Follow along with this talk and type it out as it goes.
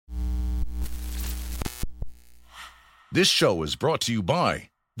This show is brought to you by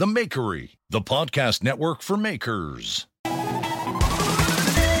The Makery, the podcast network for makers.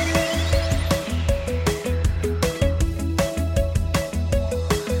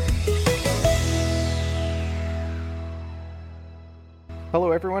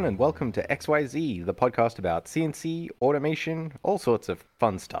 Hello everyone and welcome to XYZ, the podcast about CNC, automation, all sorts of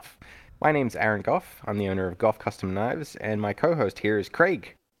fun stuff. My name's Aaron Goff, I'm the owner of Goff Custom Knives, and my co-host here is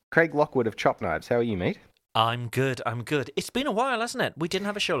Craig Lockwood of Chop Knives. How are you, mate? I'm good. It's been a while, hasn't it? We didn't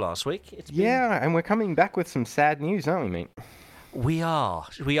have a show last week. Yeah, and we're coming back with some sad news, aren't we, mate? We are.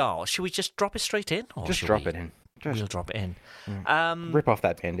 Should we just drop it straight in? Just drop it in. We'll drop it in. Rip off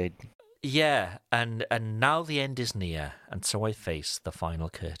that Band-Aid. Yeah, and now the end is near, and so I face the final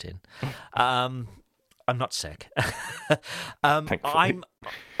curtain. I'm not sick.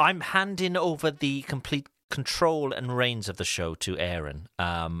 I'm handing over the complete control and reins of the show to Aaron,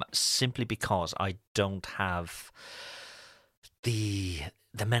 simply because I don't have the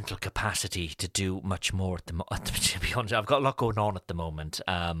mental capacity to do much more at the moment. To be honest, I've got a lot going on at the moment,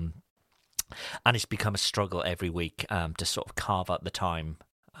 and it's become a struggle every week to sort of carve out the time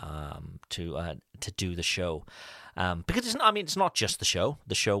to do the show, because it's not just the show.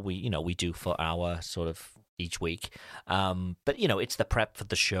 The show we do for our sort of each week, but it's the prep for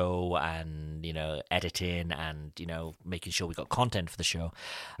the show and editing and making sure we got content for the show.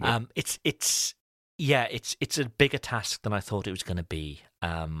 It's a bigger task than I thought it was going to be,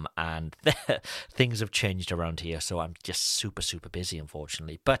 and things have changed around here, so I'm just super busy,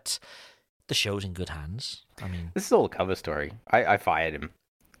 unfortunately. But the show's in good hands. This is all a cover story. I fired him.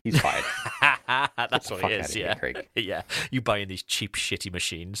 He's fired. That's what it is, yeah. Craig. Yeah. You buying these cheap, shitty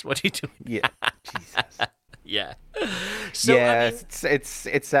machines. What are you doing? Yeah. Jesus. Yeah. So, yeah,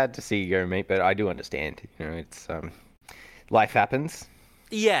 it's sad to see you go, mate, but I do understand. It's life happens.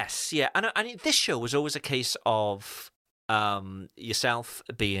 Yes, yeah. And this show was always a case of yourself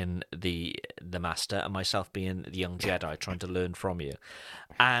being the master and myself being the young Jedi trying to learn from you.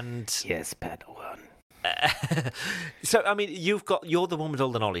 And yes, Padawan. So you're the one with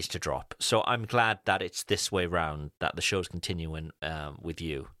all the knowledge to drop, so I'm glad that it's this way round, that the show's continuing with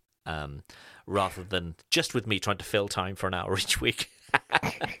you, rather than just with me trying to fill time for an hour each week.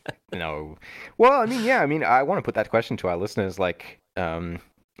 No. Well, I want to put that question to our listeners,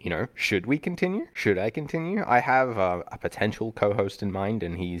 should we continue? Should I continue? I have a potential co-host in mind,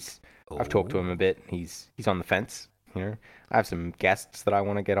 and I've talked to him a bit. He's on the fence. I have some guests that I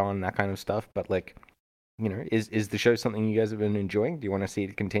want to get on, that kind of stuff, but is the show something you guys have been enjoying? Do you want to see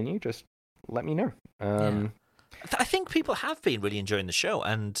it continue? Just let me know. Yeah. I think people have been really enjoying the show,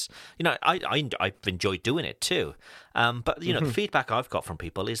 and I've enjoyed doing it too. But the feedback I've got from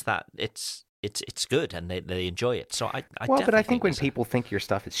people is that it's good and they enjoy it. So but I think when people think your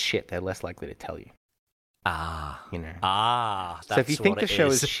stuff is shit, they're less likely to tell you. That's so if you think the show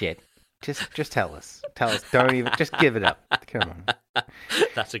is shit, just tell us. Don't even just give it up. Come on.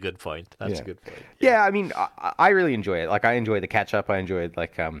 That's a good point. A good point. Yeah, I really enjoy it. I enjoy the catch up. I enjoyed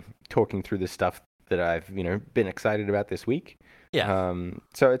talking through the stuff that I've been excited about this week. Yeah.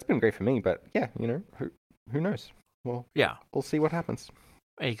 So it's been great for me. But yeah, who knows? Well, yeah, we'll see what happens.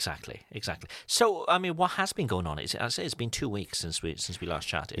 Exactly. So what has been going on? It's been 2 weeks since we last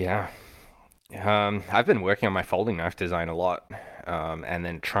chatted. Yeah. I've been working on my folding knife design a lot, and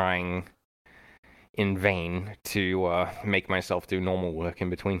then trying in vain to make myself do normal work in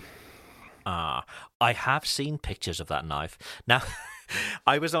between. I have seen pictures of that knife. Now,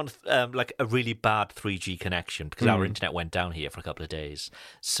 I was on a really bad 3G connection because our internet went down here for a couple of days.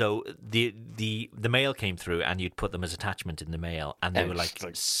 So the mail came through, and you'd put them as attachment in the mail, and they were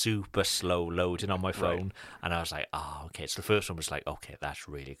super slow loading on my phone. Right. And I was like, oh, okay. So the first one was like, okay, that's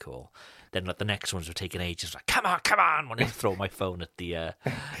really cool. Then the next ones were taking ages. Like, come on, wanting to throw my phone at the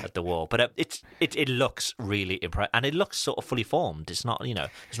wall. But it looks really impressive, and it looks sort of fully formed. It's not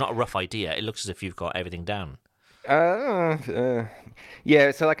it's not a rough idea. It looks as if you've got everything down. Yeah.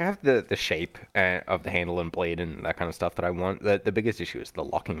 So I have the shape of the handle and blade and that kind of stuff that I want. The biggest issue is the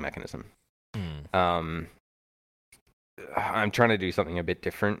locking mechanism. I'm trying to do something a bit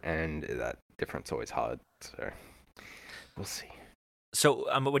different, and that difference always hard. So we'll see. So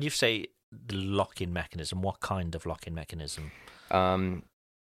when you say the lock-in mechanism, what kind of lock-in mechanism?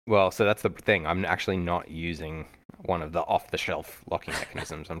 Well, so that's the thing. I'm actually not using one of the off-the-shelf locking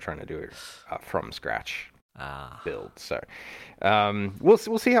mechanisms. I'm trying to do it from scratch build. So we'll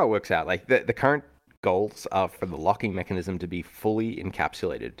see how it works out. The current goals are for the locking mechanism to be fully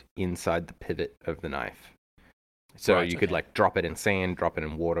encapsulated inside the pivot of the knife. So right, you could drop it in sand, drop it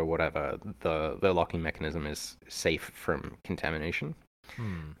in water, whatever. The locking mechanism is safe from contamination.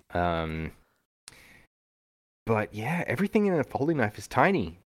 But yeah, everything in a folding knife is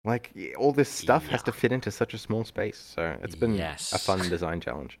tiny. Like all this stuff has to fit into such a small space. So it's been a fun design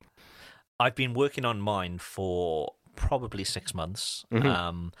challenge. I've been working on mine for probably 6 months,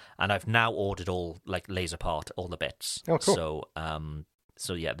 and I've now ordered all like laser part, all the bits. Oh, cool.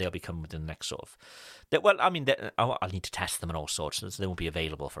 So yeah, they'll be coming within the next sort of. Well, I mean, I'll need to test them and all sorts, so they won't be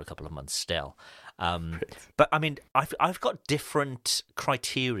available for a couple of months still. But I mean, I've got different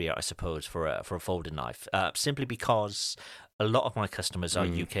criteria, I suppose, for a folding knife, simply because a lot of my customers are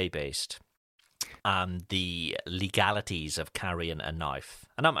UK based. And the legalities of carrying a knife,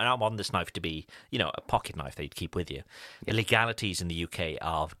 and I'm on this knife to be, a pocket knife that you'd keep with you. The legalities in the UK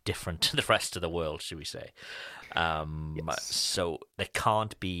are different to the rest of the world, should we say? So there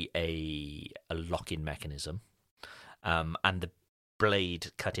can't be a lock-in mechanism, and the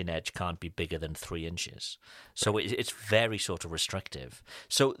blade cutting edge can't be bigger than 3 inches. So it's very sort of restrictive.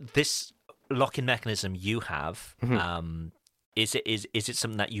 So this lock-in mechanism you have. Is it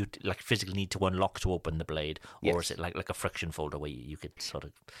something that you like physically need to unlock to open the blade, or is it like a friction folder where you could sort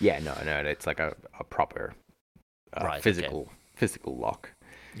of? Yeah, no, it's like a proper physical lock.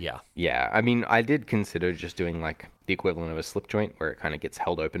 Yeah. I mean, I did consider just doing like the equivalent of a slip joint where it kind of gets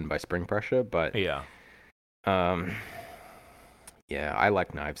held open by spring pressure, but I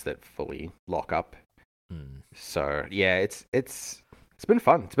like knives that fully lock up. So yeah, it's been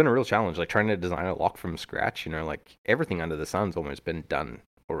fun. It's been a real challenge, like trying to design a lock from scratch. Like everything under the sun's almost been done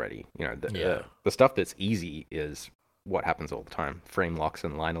already. The stuff that's easy is what happens all the time. Frame locks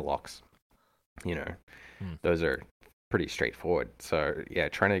and liner locks. Those are pretty straightforward. So yeah,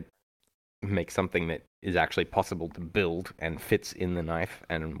 trying to make something that is actually possible to build and fits in the knife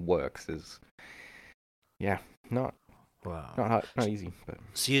and works is, not hard, not easy. But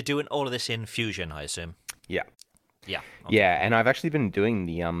so you're doing all of this in Fusion, I assume? Yeah. Yeah. Okay. Yeah, and I've actually been doing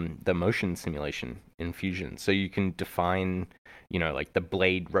the motion simulation in Fusion. So you can define, like the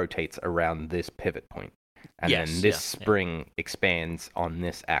blade rotates around this pivot point. And then this spring expands on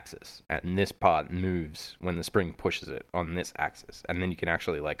this axis. And this part moves when the spring pushes it on this axis. And then you can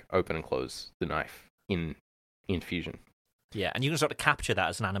actually like open and close the knife in Fusion. Yeah, and you can sort of capture that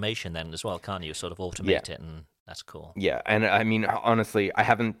as an animation then as well, can't you? Sort of automate it, and that's cool. Yeah, and I mean, honestly, I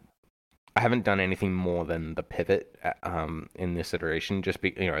haven't done anything more than the pivot in this iteration. Just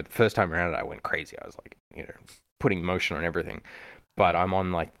the first time around, I went crazy. I was like, putting motion on everything. But I'm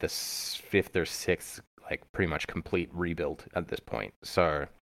on like the 5th or 6th, like pretty much complete rebuild at this point. So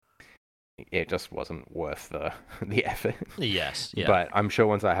it just wasn't worth the effort. Yes. Yeah. But I'm sure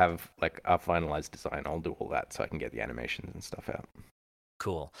once I have like a finalized design, I'll do all that so I can get the animations and stuff out.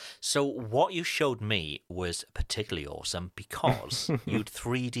 Cool. So what you showed me was particularly awesome because you'd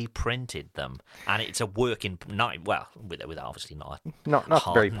 3D printed them, and it's a working knife. Well, with obviously not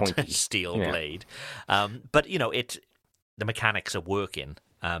very pointy steel blade, but the mechanics are working,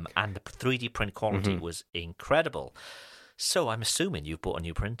 and the 3D print quality was incredible. So I'm assuming you've bought a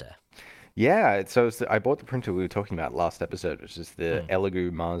new printer. Yeah. So I bought the printer we were talking about last episode, which is the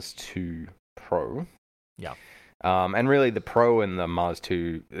Elegoo Mars 2 Pro. Yeah. And really, the Pro and the Mars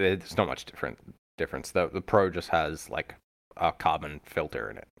 2, there's not much difference. The Pro just has like a carbon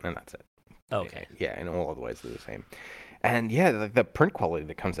filter in it, and that's it. Okay. Yeah, in all other ways they're the same. And yeah, the print quality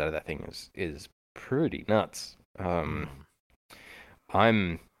that comes out of that thing is pretty nuts. I'm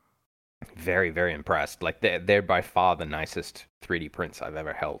very, very impressed. Like they're by far the nicest 3D prints I've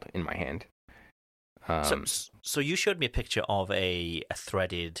ever held in my hand. So you showed me a picture of a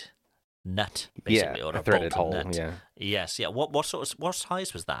threaded nut, basically, or a threaded hole. Nut. Yeah. Yes. Yeah. What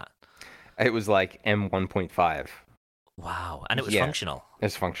size was that? It was like M1.5. Wow, and it was functional.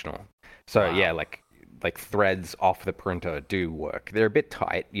 It's functional. So yeah, like threads off the printer do work. They're a bit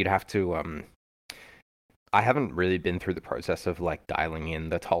tight. You'd have to. I haven't really been through the process of like dialing in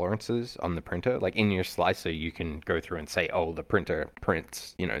the tolerances on the printer. Like in your slicer, you can go through and say, oh, the printer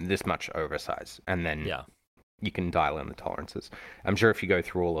prints, this much oversize, and then you can dial in the tolerances. I'm sure if you go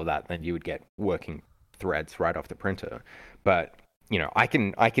through all of that, then you would get working threads right off the printer. But I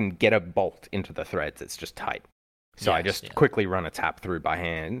can get a bolt into the threads. It's just tight. So I just quickly run a tap through by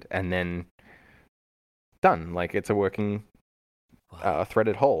hand, and then done. Like it's a working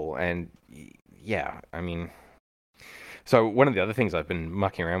threaded hole, and yeah, I mean, so one of the other things I've been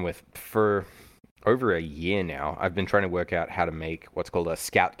mucking around with for over a year now, I've been trying to work out how to make what's called a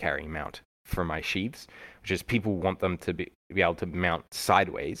scout carry mount for my sheaths, which is people want them to be able to mount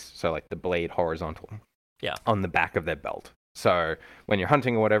sideways, so like the blade horizontal, on the back of their belt. So when you're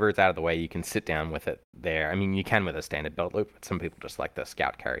hunting or whatever, it's out of the way. You can sit down with it there. I mean, you can with a standard belt loop, but some people just like the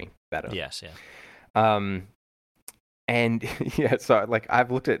scout carry better. Yes, yeah. And yeah, so like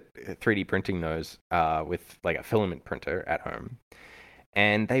I've looked at 3D printing those with like a filament printer at home,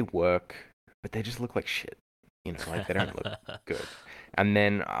 and they work, but they just look like shit. You know, like they don't look good. And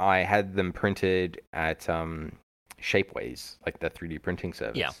then I had them printed at Shapeways, like the 3D printing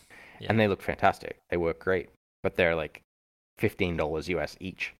service. Yeah. And they look fantastic. They work great, but they're like $15 US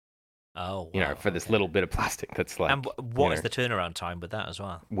each. Oh, wow. You know, for this little bit of plastic that's like. And what is the turnaround time with that as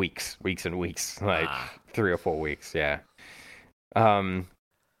well? Weeks and weeks, like 3 or 4 weeks, yeah.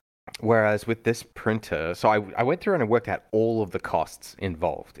 Whereas with this printer, so I went through and I worked out all of the costs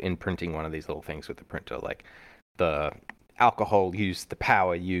involved in printing one of these little things with the printer, like the alcohol use, the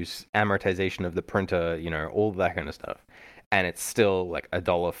power use, amortization of the printer, you know, all that kind of stuff. And it's still like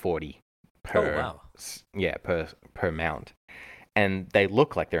 $1.40 per, per mount. And they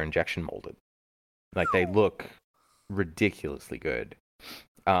look like they're injection molded. Like they look ridiculously good.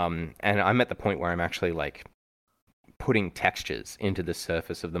 And I'm at the point where I'm actually like putting textures into the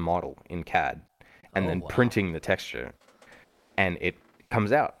surface of the model in CAD and then printing the texture, and it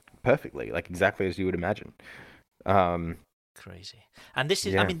comes out perfectly, like exactly as you would imagine. Crazy. And this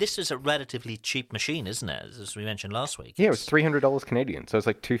is, I mean, this is a relatively cheap machine, isn't it? As we mentioned last week. Yeah, it was $300 Canadian, so it's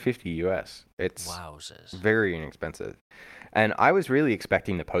like $250 US. It's wowzers. Very inexpensive. And I was really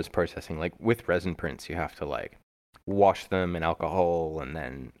expecting the post-processing. Like with resin prints, you have to like wash them in alcohol and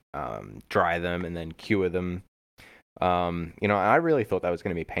then dry them and then cure them. You know, I really thought that was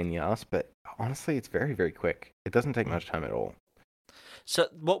going to be a pain in the ass, but honestly, it's very, very quick. It doesn't take much time at all. So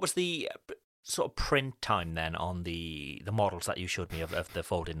what was the sort of print time then on the models that you showed me of the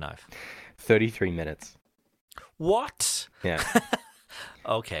folding knife? 33 minutes. What? Yeah.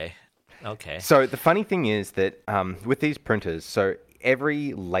 Okay. So the funny thing is that with these printers, so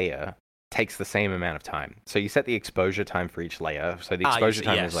every layer takes the same amount of time. So you set the exposure time for each layer. So the exposure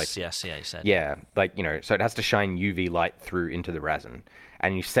time is like... you said. Yeah, like, you know, so it has to shine UV light through into the resin.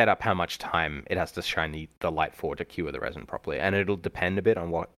 And you set up how much time it has to shine the light for to cure the resin properly. And it'll depend a bit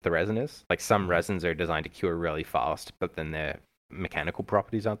on what the resin is. Like some resins are designed to cure really fast, but then their mechanical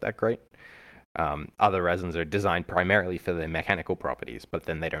properties aren't that great. Other resins are designed primarily for their mechanical properties, but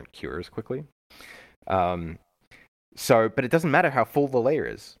then they don't cure as quickly. But it doesn't matter how full the layer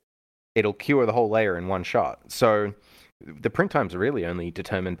is. It'll cure the whole layer in one shot. So the print time's really only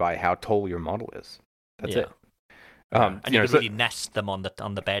determined by how tall your model is. That's it. And you could really nest them on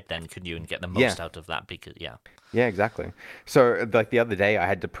the bed then, couldn't you, and get the most out of that? Because yeah, exactly. So like the other day, I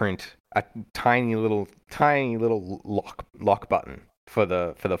had to print a tiny little lock button for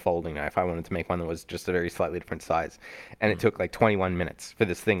the folding knife. I wanted to make one that was just a very slightly different size, and it took like 21 minutes for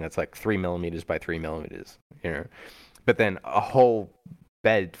this thing that's like 3 millimeters by 3 millimeters. You know, but then a whole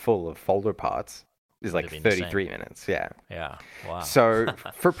bed full of folder parts is like 33 minutes. Yeah. Wow. So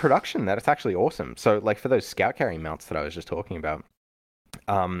for production, that's actually awesome. So like for those scout carry mounts that I was just talking about,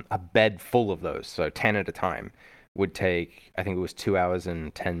 a bed full of those, so 10 at a time, would take, I think it was 2 hours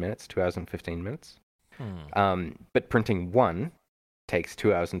and 10 minutes, 2 hours and 15 minutes. But printing one takes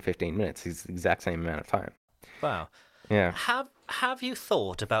 2 hours and 15 minutes. It's the exact same amount of time. Wow. Yeah. Have you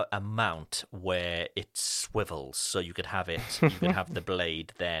thought about a mount where it swivels so you could have the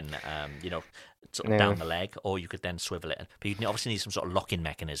blade then, sort of down the leg, or you could then swivel it? But you'd obviously need some sort of locking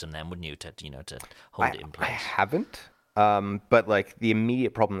mechanism then, wouldn't you, to hold it in place? I haven't. But like the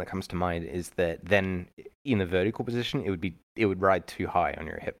immediate problem that comes to mind is that then in the vertical position, it would ride too high on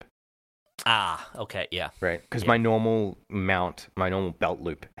your hip. Okay, yeah. Right, because my normal belt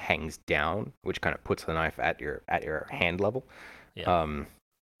loop hangs down, which kind of puts the knife at your hand level.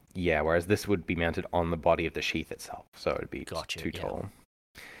 Yeah. Whereas this would be mounted on the body of the sheath itself, so it'd be too tall.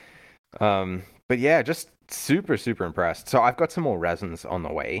 But yeah, just super, super impressed. So I've got some more resins on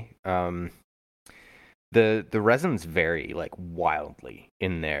the way. The resins vary like wildly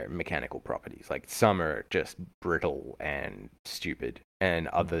in their mechanical properties. Like some are just brittle and stupid, and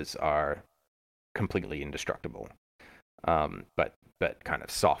others are completely indestructible. But kind of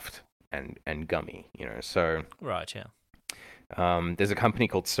soft and gummy, you know. So right, yeah. There's a company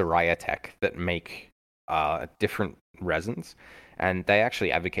called Soraya Tech that make different resins, and they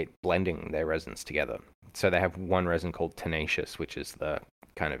actually advocate blending their resins together. So they have one resin called Tenacious, which is the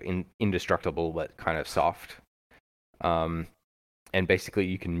kind of indestructible but kind of soft. And basically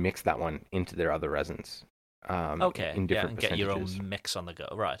you can mix that one into their other resins. In different and get your own mix on the go.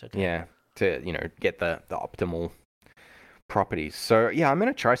 Right, okay. Yeah, to, you know, get the optimal properties. So yeah, I'm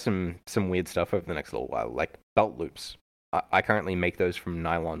going to try some weird stuff over the next little while, like belt loops. I currently make those from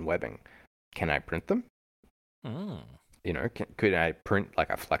nylon webbing. Can I print them? You know, could I print like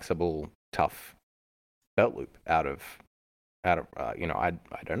a flexible, tough belt loop out of I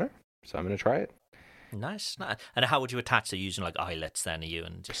don't know. So I'm going to try it. Nice. And how would you attach it? Using like eyelets then, are you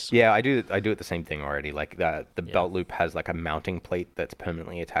and just? Yeah, I do it the same thing already. Like the belt loop has like a mounting plate that's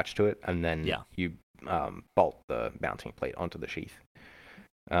permanently attached to it, and then you bolt the mounting plate onto the sheath.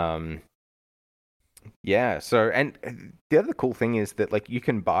 Yeah. So, and the other cool thing is that like you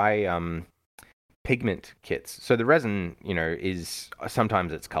can buy pigment kits. So the resin, is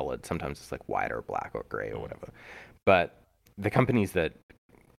sometimes it's colored, sometimes it's like white or black or gray or whatever. But the companies that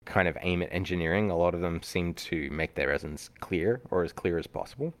kind of aim at engineering, a lot of them seem to make their resins clear or as clear as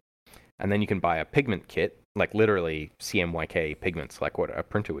possible. And then you can buy a pigment kit, like literally CMYK pigments, like what a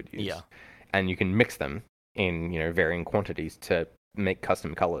printer would use. Yeah. And you can mix them in, varying quantities to make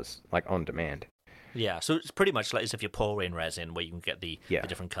custom colors, like on demand. Yeah, so it's pretty much like as if you pour in resin, where you can get the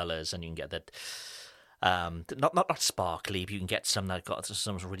different colors, and you can get that not sparkly, but you can get some that got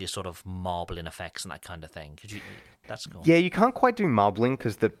some really sort of marbling effects and that kind of thing. That's cool. Yeah, you can't quite do marbling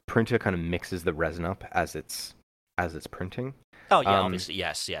because the printer kind of mixes the resin up as it's printing. Oh yeah, obviously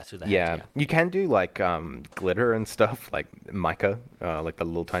yes, through the head. Yeah, you can do like glitter and stuff, like mica, like the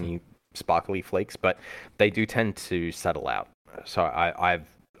little tiny sparkly flakes, but they do tend to settle out. So I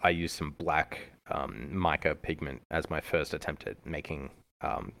use some black mica pigment as my first attempt at making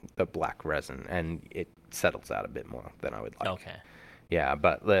the black resin, and it settles out a bit more than I would like. Okay. Yeah,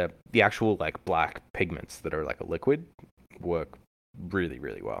 but the actual like black pigments that are like a liquid work really,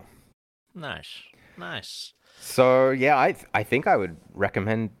 really well. Nice. So yeah, I think I would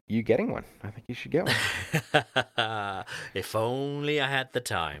recommend you getting one. I think you should get one. If only I had the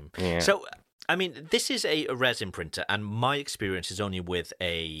time. Yeah. So, I mean, this is a resin printer, and my experience is only with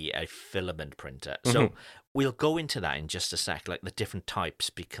a filament printer. So we'll go into that in just a sec, like the different types,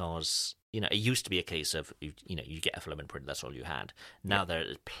 because it used to be a case of you get a filament printer, that's all you had. Now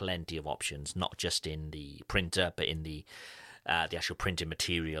there's plenty of options, not just in the printer, but in the actual printing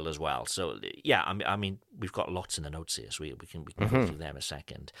material as well. So yeah, I mean we've got lots in the notes here, so we can go through them in a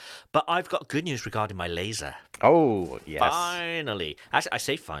second. But I've got good news regarding my laser. Oh yes! Finally, I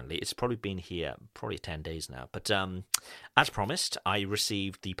say finally. It's probably been here 10 days now. But as promised, I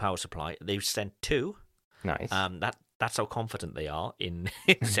received the power supply. They've sent 2. Nice. That's how confident they are in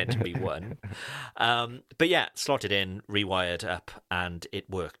sending me one. But yeah, slotted in, rewired up, and it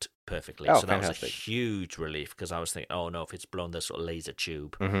worked perfectly. Oh, so that was a huge relief, because I was thinking, oh no, if it's blown this sort of laser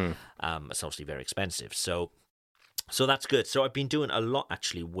tube, it's obviously very expensive. So that's good. So I've been doing a lot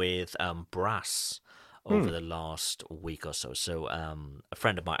actually with brass over the last week or so. So a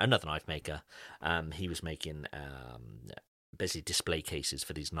friend of mine, another knife maker, he was making basically display cases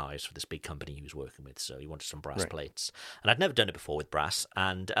for these knives for this big company he was working with. So he wanted some brass plates, and I'd never done it before with brass.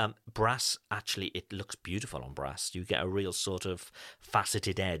 And brass, actually, it looks beautiful on brass. You get a real sort of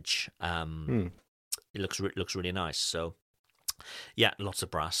faceted edge. It looks really nice. So yeah, lots of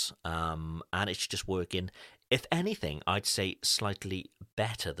brass, and it's just working. If anything, I'd say slightly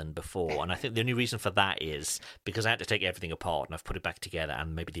better than before. And I think the only reason for that is because I had to take everything apart and I've put it back together,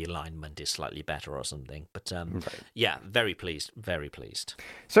 and maybe the alignment is slightly better or something. But yeah, very pleased.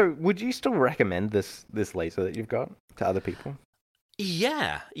 So would you still recommend this laser that you've got to other people?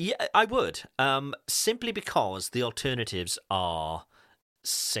 Yeah, I would. Simply because the alternatives are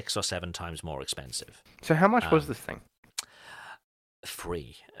 6 or 7 times more expensive. So how much was this thing?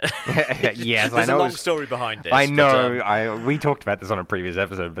 Free. Yes, There's a long story behind this. I know. But, we talked about this on a previous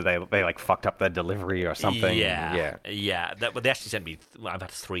episode, but they like fucked up their delivery or something. Yeah. They actually sent me. I've had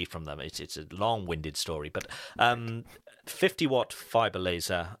 3 from them. It's a long-winded story, but 50-watt fiber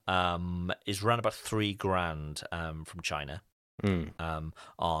laser is around about $3,000 from China. On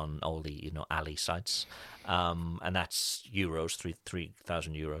all the Ali sites, and that's euros,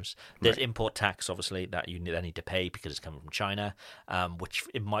 3,000 euros. There's import tax, obviously, that you need to pay because it's coming from China, which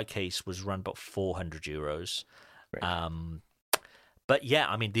in my case was around about 400 euros. But yeah,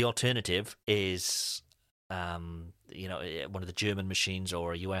 I mean the alternative is one of the German machines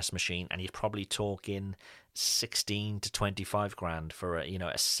or a US machine, and you're probably talking 16 to 25 grand for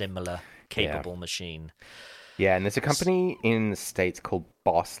a similar capable machine. Yeah, and there's a company in the States called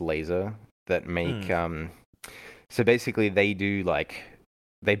Boss Laser that make... so basically they do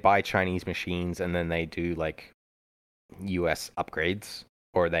they buy Chinese machines and then they do US upgrades.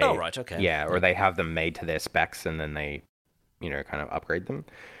 Or they... Oh, right, okay. Yeah, or they have them made to their specs and then they, kind of upgrade them.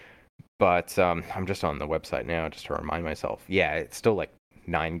 But I'm just on the website now just to remind myself. Yeah, it's still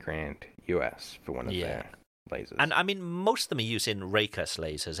 $9,000 US for one of their lasers. And I mean, most of them are using Raycus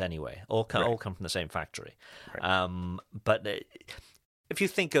lasers anyway. All come from the same factory. Right. But if you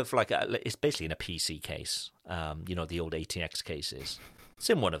think of it's basically in a PC case, the old ATX cases. It's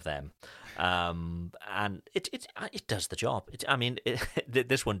in one of them. And it does the job.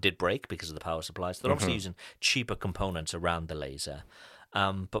 This one did break because of the power supplies. They're obviously using cheaper components around the laser.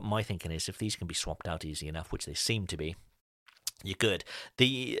 But my thinking is, if these can be swapped out easy enough, which they seem to be, you're good.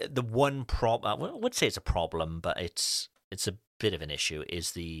 The one problem, I would say it's a problem, but it's a bit of an issue.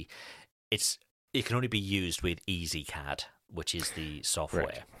 It can only be used with EasyCAD, which is the software.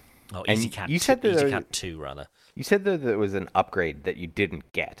 Right. Oh, EasyCAD. You said EasyCAD 2 rather. You said that there was an upgrade that you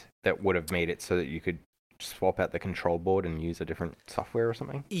didn't get that would have made it so that you could swap out the control board and use a different software or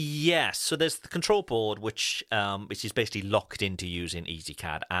something? Yes, so there's the control board, which is basically locked into using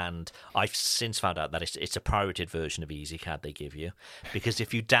EasyCAD, and I've since found out that it's a pirated version of EasyCAD they give you, because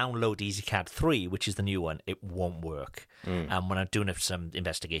if you download EasyCAD 3, which is the new one, it won't work. And when I'm doing some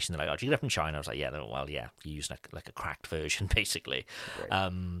investigation, they're like, "Oh, do you get it from China?" I was like, "Yeah, well, yeah, you use like a cracked version, basically."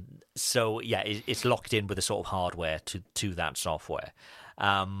 Right. So yeah, it's locked in with a sort of hardware to that software.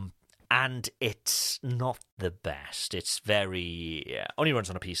 And it's not the best. It's very only runs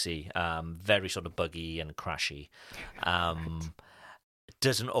on a PC. Very sort of buggy and crashy.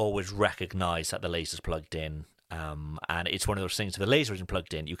 Doesn't always recognise that the laser's plugged in. And it's one of those things. If the laser isn't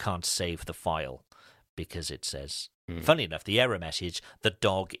plugged in, you can't save the file because it says. Funny enough, the error message: the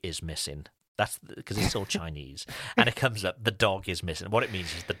dog is missing. That's because it's all Chinese, and it comes up, the dog is missing. What it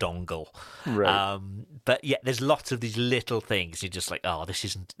means is the dongle. Right. But yeah, there's lots of these little things. You're just like, oh, this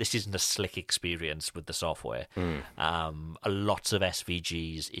isn't a slick experience with the software. Lots of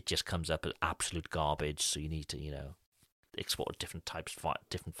SVGs. It just comes up as absolute garbage. So you need to, export different types,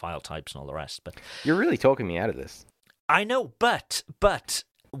 different file types, and all the rest. But you're really talking me out of this. I know, but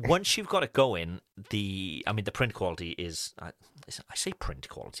once you've got it going, the print quality is. I say print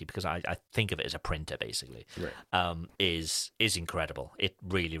quality because I think of it as a printer, basically. Right. Is incredible. It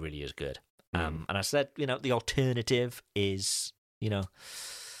really, really is good. And I said, the alternative is,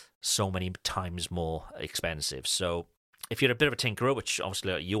 so many times more expensive. So if you're a bit of a tinkerer, which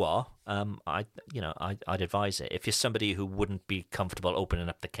obviously you are, I'd advise it. If you're somebody who wouldn't be comfortable opening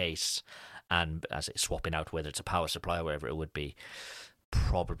up the case and swapping out whether it's a power supply or whatever it would be,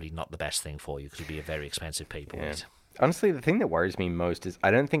 probably not the best thing for you because it'd be a very expensive paperweight. Yeah. Honestly, the thing that worries me most is I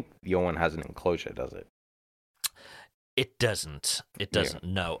don't think your one has an enclosure, does it? It doesn't. It doesn't. Yeah.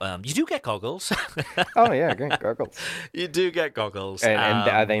 No. You do get goggles. Oh yeah, great goggles. You do get goggles. And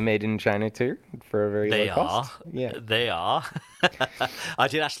are they made in China too for a very low cost? Yeah, they are. I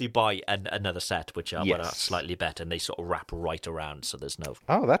did actually buy another set, which are slightly better, and they sort of wrap right around, so there's no.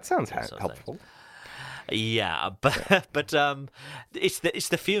 Oh, that sounds helpful. Yeah, but it's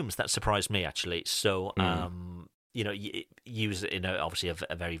the fumes that surprised me actually. So use it in obviously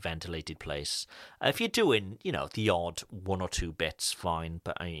a very ventilated place. If you're doing the odd one or two bits, fine.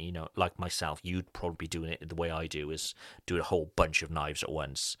 But like myself, you'd probably be doing it the way I do, is do a whole bunch of knives at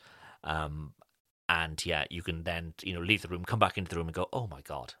once. And yeah, you can then leave the room, come back into the room, and go, oh my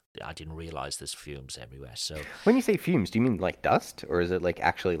god, I didn't realize there's fumes everywhere. So when you say fumes, do you mean like dust, or is it like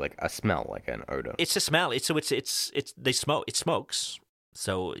actually like a smell, like an odor? It's a smell. It's they smoke. It smokes.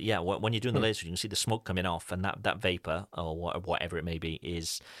 So yeah, when you're doing the laser, you can see the smoke coming off, and that vapor or whatever it may be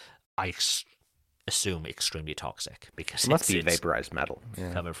is, I assume, extremely toxic because it must be vaporized metal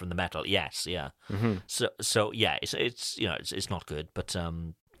coming from the metal. Yes, yeah. So yeah, it's not good, but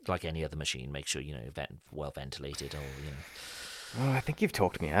like any other machine, make sure well ventilated or Oh, I think you've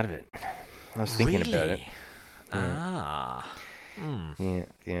talked me out of it. I was thinking about it.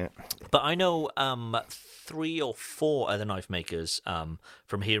 Yeah. But I know 3 or 4 other knife makers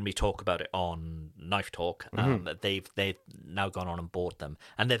from hearing me talk about it on Knife Talk. They've now gone on and bought them,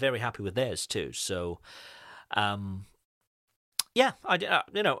 and they're very happy with theirs too. So, yeah,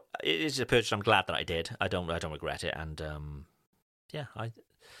 it's a purchase I'm glad that I did. I don't regret it, and yeah,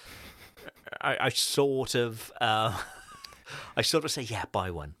 I sort of say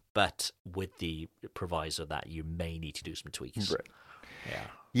buy one, but with the proviso that you may need to do some tweaks. Right.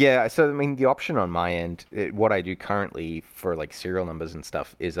 Yeah. So I mean, the option on my end, what I do currently for like serial numbers and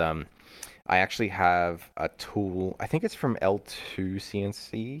stuff is I actually have a tool. I think it's from L2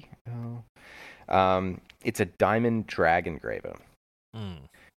 CNC. It's a diamond drag engraver.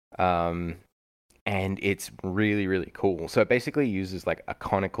 And it's really, really cool. So it basically uses like a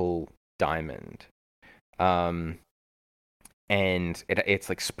conical diamond. And it's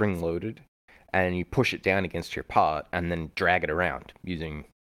like spring loaded, and you push it down against your part and then drag it around using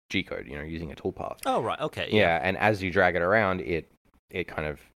G-code, using a toolpath. Oh, right. Okay. Yeah. And as you drag it around, it kind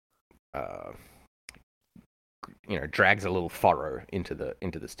of, drags a little furrow into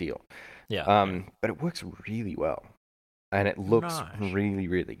the steel. Yeah. But it works really well, and it looks really,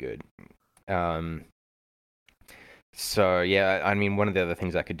 really good. So yeah, I mean, one of the other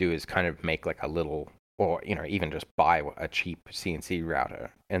things I could do is kind of make like a little, or even just buy a cheap CNC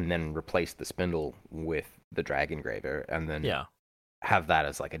router and then replace the spindle with the drag engraver, and then have that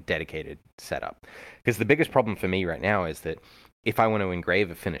as like a dedicated setup. Because the biggest problem for me right now is that if I want to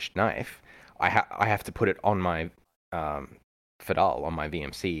engrave a finished knife, I have to put it on my Fadal, on my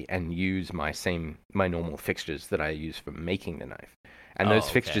VMC, and use my normal fixtures that I use for making the knife. And those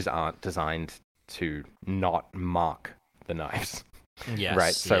fixtures aren't designed to not mark the knives. Yes.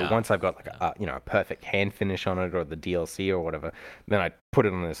 Right. So once I've got like a perfect hand finish on it, or the DLC or whatever, then I put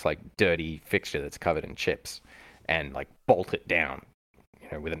it on this like dirty fixture that's covered in chips, and like bolt it down,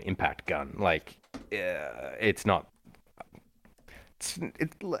 with an impact gun. Like, it's not.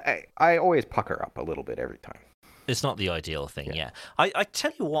 I always pucker up a little bit every time. It's not the ideal thing, yeah. I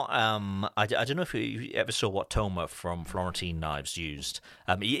tell you what, I don't know if you ever saw what Toma from Florentine Knives used.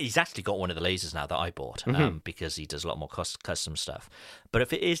 He's actually got one of the lasers now that I bought, because he does a lot more custom stuff. But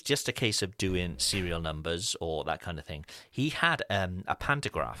if it is just a case of doing serial numbers or that kind of thing, he had a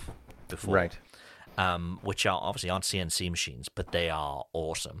pantograph before. Right. Which are obviously aren't CNC machines, but they are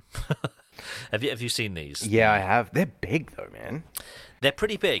awesome. Have you seen these? Yeah, I have. They're big though, man. They're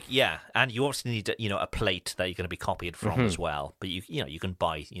pretty big, yeah, and you obviously need a plate that you're going to be copied from as well. But you can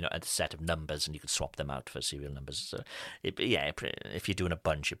buy a set of numbers and you can swap them out for serial numbers. So if you're doing a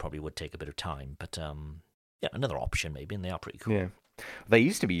bunch, it probably would take a bit of time. But another option maybe, and they are pretty cool. Yeah, they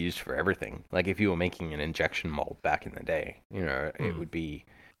used to be used for everything. Like if you were making an injection mold back in the day, it would be,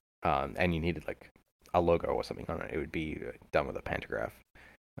 and you needed like a logo or something on it. It would be done with a pantograph.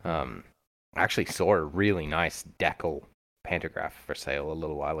 I actually saw a really nice decal pantograph for sale a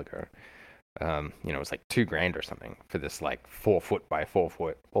little while ago. It was like $2,000 or something for this like 4 foot by 4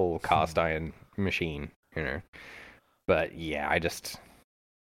 foot all cast iron machine, But yeah, I don't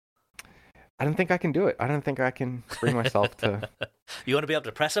think I can do it. I don't think I can bring myself to. You want to be able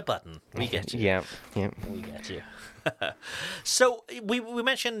to press a button. We get you. Yeah. We get you. So we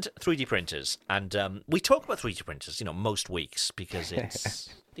mentioned 3D printers, and we talk about 3D printers, most weeks because it's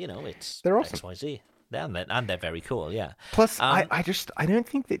it's they're awesome. XYZ. And they're very cool, yeah. Plus, I don't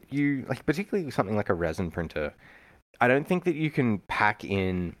think that you, like, particularly something like a resin printer, I don't think that you can pack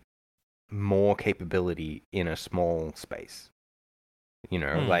in more capability in a small space.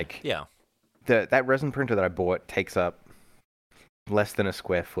 That resin printer that I bought takes up less than a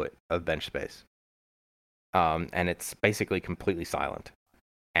square foot of bench space. And it's basically completely silent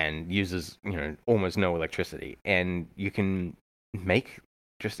and uses, almost no electricity. And you can make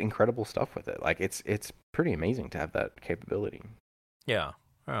just incredible stuff with it. Like it's pretty amazing to have that capability. Yeah.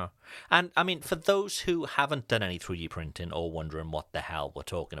 And I mean, for those who haven't done any 3D printing or wondering what the hell we're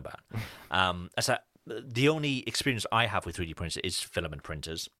talking about, the only experience I have with 3D printers is filament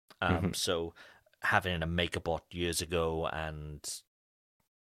printers. So having a MakerBot years ago, and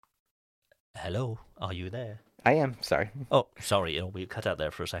hello, are you there? I am. Sorry. Oh, sorry. We cut out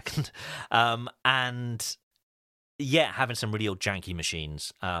there for a second. And yeah, having some really old janky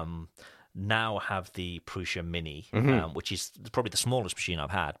machines. Now have the Prusa Mini, which is probably the smallest machine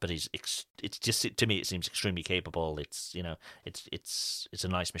I've had, but it's just, to me, it seems extremely capable. It's it's a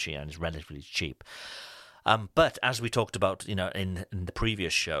nice machine and it's relatively cheap. But as we talked about, in the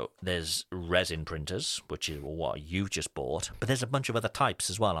previous show, there's resin printers, which is what you just bought. But there's a bunch of other types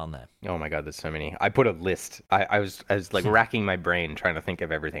as well, aren't there? Oh my God, there's so many. I put a list. I was like racking my brain trying to think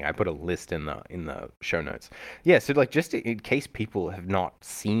of everything. I put a list in the show notes. Yeah, so like just in case people have not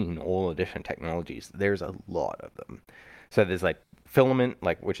seen all the different technologies, there's a lot of them. So there's like filament,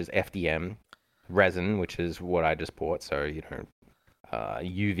 which is FDM, resin, which is what I just bought. So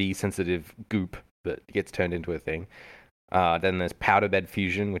UV sensitive goop that gets turned into a thing. Then there's powder bed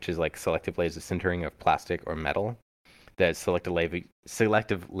fusion, which is like selective laser sintering of plastic or metal. There's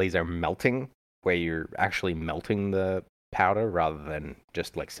selective laser melting, where you're actually melting the powder rather than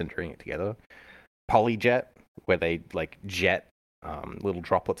just like sintering it together. Polyjet, where they like jet little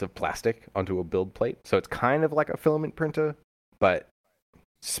droplets of plastic onto a build plate. So it's kind of like a filament printer, but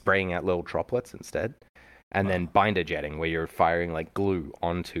spraying out little droplets instead. And then binder jetting, where you're firing like glue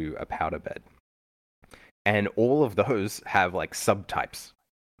onto a powder bed. And all of those have like subtypes.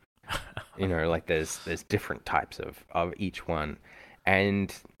 Like there's different types of each one.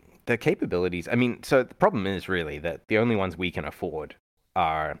 And the capabilities, I mean, so the problem is really that the only ones we can afford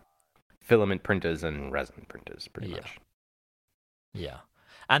are filament printers and resin printers, pretty much. Yeah.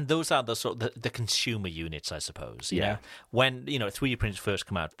 And those are the consumer units, I suppose. Yeah. When 3D printers first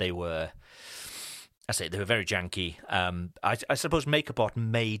come out, they were very janky. I suppose MakerBot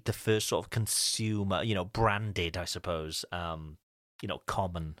made the first sort of consumer, branded, I suppose,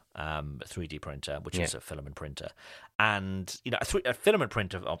 common 3D printer, which is a filament printer. And a filament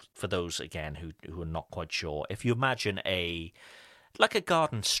printer, for those again who are not quite sure, if you imagine like a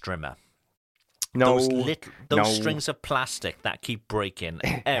garden strimmer, those strings of plastic that keep breaking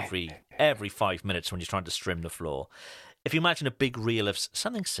every 5 minutes when you're trying to trim the floor. If you imagine a big reel of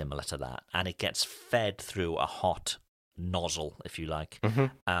something similar to that, and it gets fed through a hot nozzle, if you like,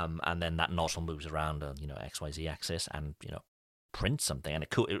 and then that nozzle moves around on XYZ axis and print something, and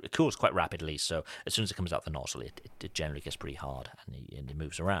it cools quite rapidly, so as soon as it comes out the nozzle it generally gets pretty hard and it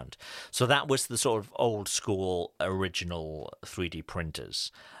moves around. So that was the sort of old school original 3D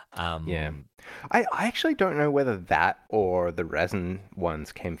printers. I actually don't know whether that or the resin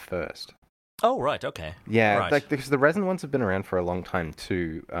ones came first. Oh, right, okay. Yeah, right. because the resin ones have been around for a long time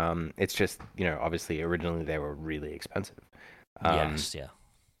too. It's just, obviously originally they were really expensive. Yes, yeah.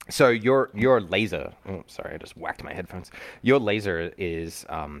 So your laser, sorry, I just whacked my headphones. Your laser is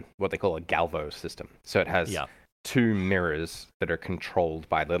what they call a galvo system. So it has two mirrors that are controlled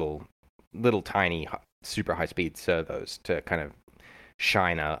by little tiny super high speed servos to kind of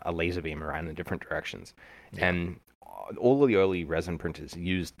shine a laser beam around in different directions. Yeah. And all of the early resin printers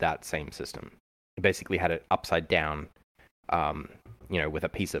used that same system. It basically had it upside down, with a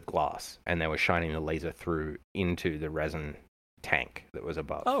piece of glass, and they were shining the laser through into the resin tank that was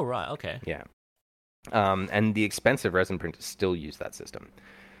above. Oh, right, okay. Yeah. And the expensive resin printers still use that system.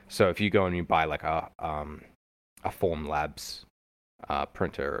 So if you go and you buy like a Formlabs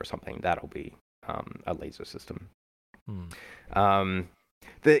printer or something, that'll be a laser system.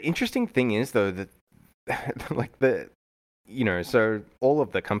 The interesting thing is, though, that like so all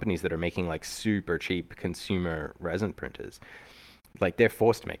of the companies that are making like super cheap consumer resin printers, like they're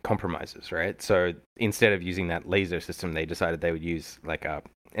forced to make compromises, right? So instead of using that laser system, they decided they would use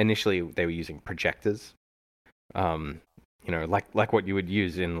initially they were using projectors, like what you would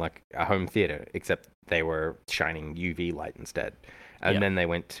use in like a home theater, except they were shining UV light instead. And then they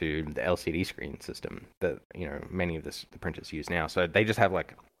went to the LCD screen system that many of the printers use now. So they just have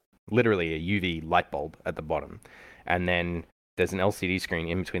like literally a UV light bulb at the bottom, and then there's an LCD screen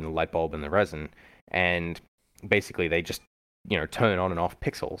in between the light bulb and the resin, and basically they just turn on and off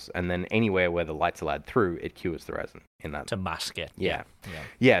pixels, and then anywhere where the light's allowed through, it cures the resin in that to mask it.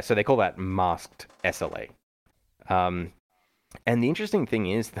 Yeah. So they call that masked SLA. And the interesting thing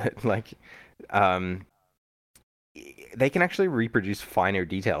is that they can actually reproduce finer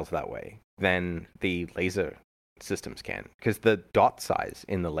details that way than the laser systems can, because the dot size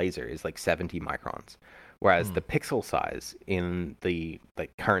in the laser is like 70 microns, whereas the pixel size in the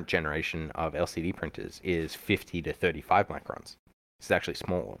current generation of LCD printers is 50 to 35 microns. It's actually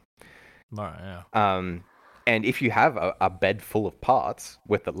smaller. Right, yeah. And if you have a bed full of parts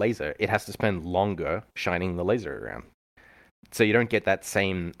with the laser, it has to spend longer shining the laser around. So you don't get that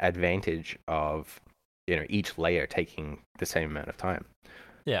same advantage of each layer taking the same amount of time.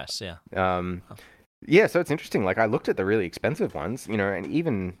 Yes, yeah. Yeah, so it's interesting. Like I looked at the really expensive ones, and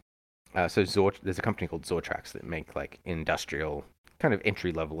even there's a company called Zortrax that make like industrial, kind of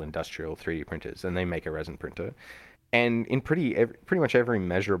entry-level industrial 3D printers, and they make a resin printer. And in pretty much every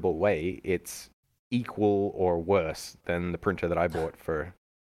measurable way, it's equal or worse than the printer that I bought for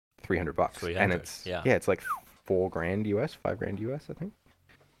 $300. And it's it's like $4,000 US, $5,000 US, I think.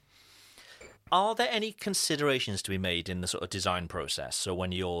 Are there any considerations to be made in the sort of design process? So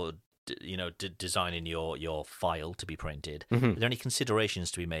when you're designing your file to be printed, are there any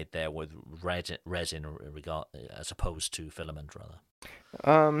considerations to be made there with resin as opposed to filament,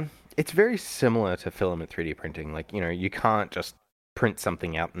 rather? It's very similar to filament 3D printing. Like, you can't just print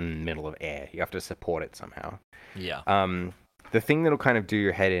something out in the middle of air. You have to support it somehow. Yeah. The thing that'll kind of do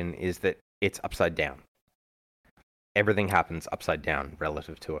your head in is that it's upside down. Everything happens upside down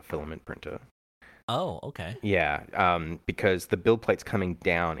relative to a filament printer. Oh, okay. Yeah, because the build plate's coming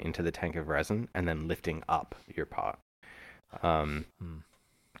down into the tank of resin and then lifting up your part.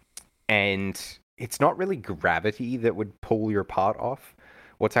 And it's not really gravity that would pull your part off.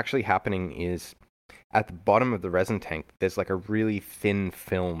 What's actually happening is at the bottom of the resin tank, there's like a really thin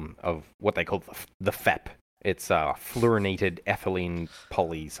film of what they call the FEP. It's fluorinated ethylene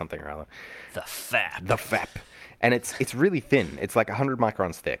poly something or other. The FEP. The FEP. And it's really thin. It's like 100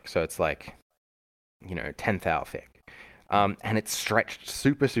 microns thick, so it's like 10 thou thick. And it's stretched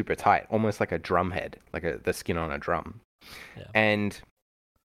super, super tight, almost like a drum head, like the skin on a drum. Yeah. And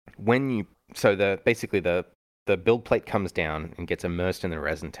basically the build plate comes down and gets immersed in the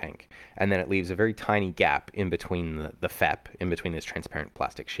resin tank, and then it leaves a very tiny gap in between the FEP, in between this transparent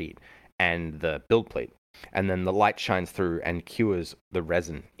plastic sheet, and the build plate. And then the light shines through and cures the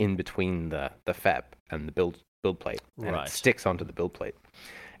resin in between the FEP and the build plate, and Right. it sticks onto the build plate,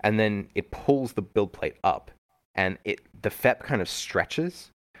 and then it pulls the build plate up, and the FEP kind of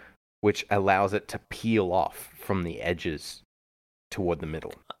stretches, which allows it to peel off from the edges toward the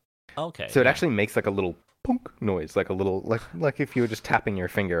middle. Okay. So it actually makes like a little punk noise, like a little like if you were just tapping your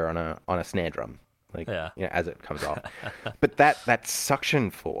finger on a snare drum, like as it comes off. But that suction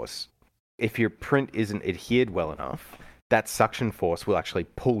force, if your print isn't adhered well enough, that suction force will actually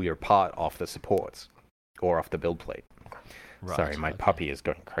pull your part off the supports or off the build plate. Right, sorry, my puppy is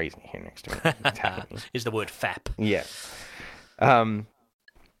going crazy here next to me. It's happening. Is the word FEP. Yeah.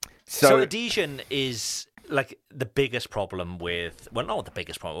 So adhesion is like the biggest problem with, well, not the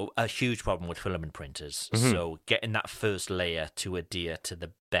biggest problem, a huge problem with filament printers. Mm-hmm. So getting that first layer to adhere to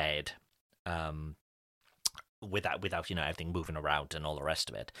the bed without everything moving around and all the rest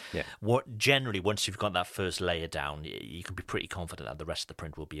of it. Yeah. What generally, once you've got that first layer down, you can be pretty confident that the rest of the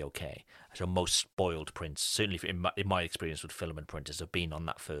print will be okay. So most spoiled prints, certainly in my experience with filament printers, have been on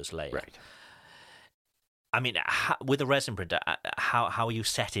that first layer. Right. I mean, with a resin printer, how are you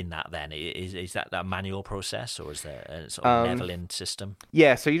setting that then? Is that a manual process, or is there a sort of leveling system?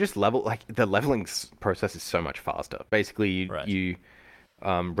 Yeah, so you just level, like the leveling process is so much faster. Basically, you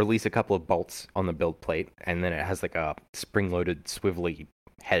release a couple of bolts on the build plate, and then it has like a spring-loaded swivelly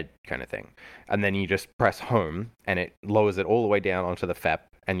head kind of thing. And then you just press home, and it lowers it all the way down onto the FEP,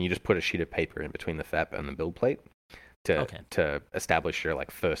 and you just put a sheet of paper in between the FEP and the build plate to establish your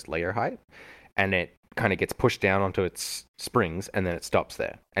like first layer height. And it kind of gets pushed down onto its springs, and then it stops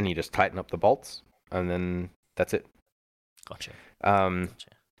there. And you just tighten up the bolts, and then that's it. Gotcha. And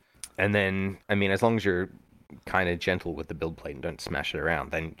then, I mean, as long as you're kind of gentle with the build plate and don't smash it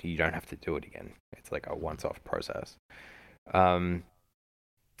around, then you don't have to do it again. It's like a once-off process. And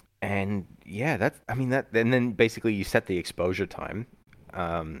yeah, and then basically you set the exposure time.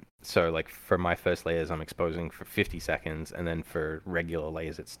 So like for my first layers, I'm exposing for 50 seconds, and then for regular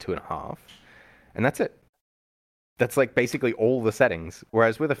layers, it's 2.5. And that's it. That's like basically all the settings.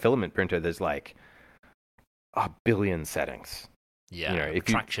 Whereas with a filament printer, there's like a billion settings. Yeah,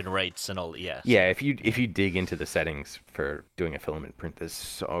 traction rates and all. Yeah. Yeah, if you dig into the settings for doing a filament print, there's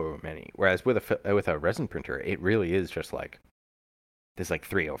so many. Whereas with a resin printer, it really is just like there's like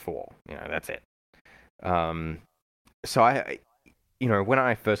 3 or 4. That's it. So I when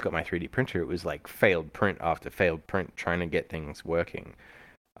I first got my 3D printer, it was like failed print after failed print, trying to get things working.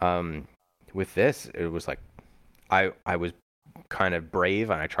 With this, it was like I was kind of brave,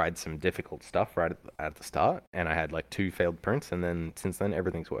 and I tried some difficult stuff right at the start, and I had like 2 failed prints, and then since then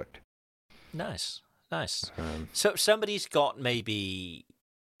everything's worked. Nice. So somebody's got maybe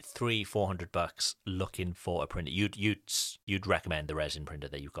 $300-400 looking for a printer. You'd recommend the resin printer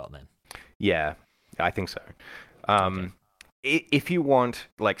that you've got then? Yeah, I think so. Okay. If you want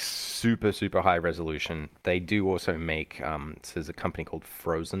like super, super high resolution, they do also make, so there's a company called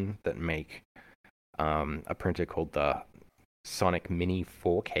Phrozen that make a printer called the Sonic Mini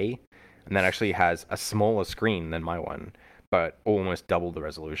 4K, and that actually has a smaller screen than my one, but almost double the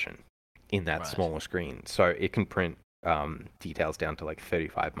resolution in that smaller screen. So it can print details down to like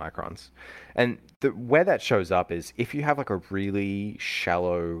 35 microns. And where that shows up is if you have like a really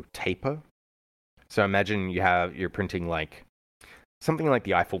shallow taper. So imagine you're printing like something like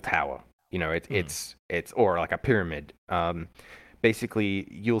the Eiffel Tower, it's or like a pyramid. Basically,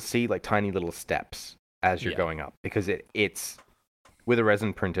 you'll see like tiny little steps as you're going up, because it's with a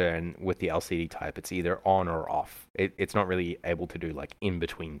resin printer and with the LCD type, it's either on or off. It's not really able to do like in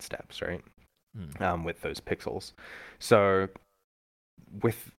between steps, right? With those pixels. So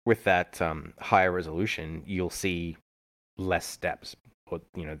with that higher resolution, you'll see less steps, or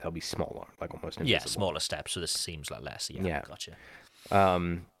they'll be smaller, like almost invisible. Yeah, smaller steps. So this seems like less. Yeah. Gotcha.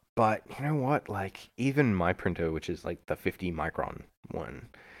 But you know what? Like even my printer, which is like the 50 micron one,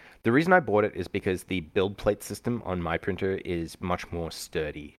 the reason I bought it is because the build plate system on my printer is much more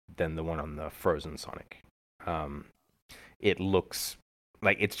sturdy than the one on the Phrozen Sonic. It looks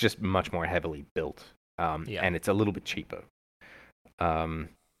like it's just much more heavily built, and it's a little bit cheaper. I've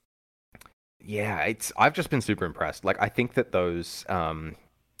just been super impressed. Like I think that those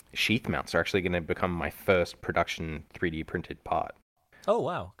sheath mounts are actually going to become my first production 3D printed part. Oh,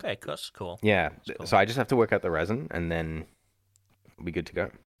 wow. Okay, that's cool. Yeah, that's cool. So I just have to work out the resin, and then we'll be good to go.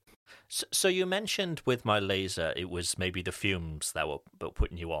 So you mentioned with my laser, it was maybe the fumes that were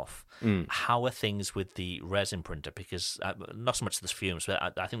putting you off. How are things with the resin printer? Because not so much the fumes,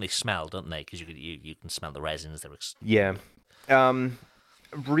 but I think they smell, don't they? Because you can smell the resins. Yeah.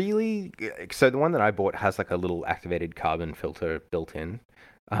 Really? So the one that I bought has like a little activated carbon filter built in.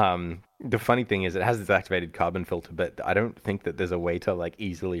 The funny thing is it has this activated carbon filter, but I don't think that there's a way to like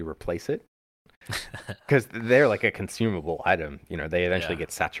easily replace it. because they're like a consumable item. They eventually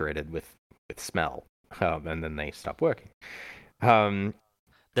get saturated with smell, and then they stop working.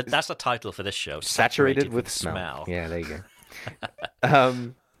 That's the title for this show. Saturated with smell. Yeah, there you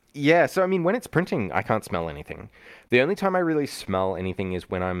go. Yeah, so I mean, when it's printing, I can't smell anything. The only time I really smell anything is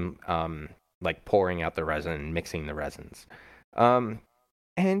when I'm like pouring out the resin and mixing the resins.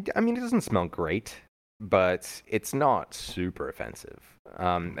 And I mean, it doesn't smell great, but it's not super offensive.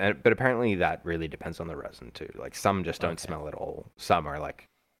 But apparently that really depends on the resin too. Like some just don't smell at all. Some are like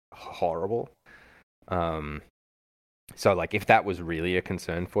horrible. So like if that was really a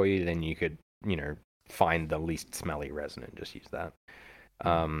concern for you, then you could, find the least smelly resin and just use that.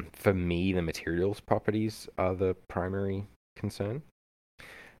 For me, the materials properties are the primary concern.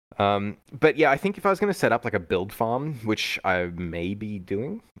 But yeah, I think if I was going to set up like a build farm, which I may be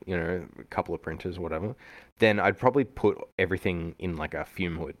doing, a couple of printers, whatever, then I'd probably put everything in like a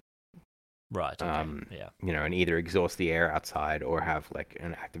fume hood. Right. Okay. Yeah. And either exhaust the air outside or have like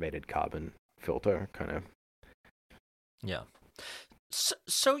an activated carbon filter kind of. Yeah.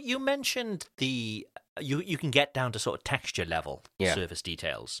 So you mentioned you can get down to sort of texture level surface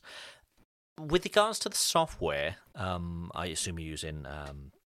details. With regards to the software, I assume you're using I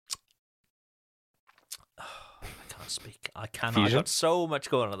can't speak. I cannot. Fusion? I've got so much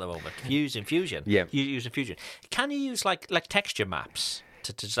going on at the moment. Fusion. Yeah. You're using Fusion. Can you use like texture maps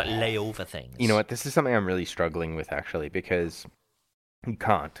to just like lay over things? You know what? This is something I'm really struggling with actually, because you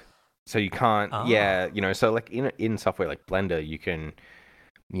can't. So you can't. So like in software like Blender, you can,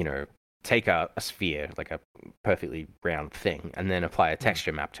 take a sphere, like a perfectly round thing, and then apply a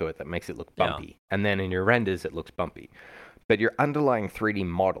texture map to it that makes it look bumpy. Yeah. And then in your renders, it looks bumpy. But your underlying 3D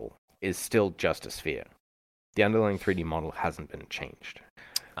model is still just a sphere. The underlying 3D model hasn't been changed.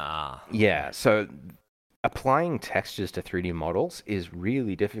 Yeah, so applying textures to 3D models is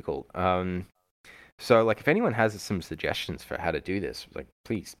really difficult. So, like, if anyone has some suggestions for how to do this, like,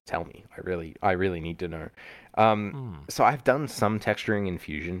 please tell me. I really need to know. So I've done some texturing in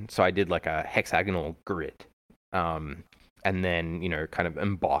Fusion. So I did like a hexagonal grid, and then kind of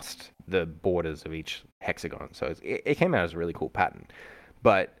embossed the borders of each hexagon. So it came out as a really cool pattern.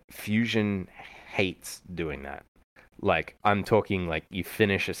 But Fusion hates doing that. Like, I'm talking like you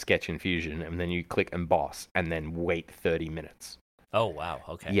finish a sketch in Fusion and then you click emboss and then wait 30 minutes. Oh, wow.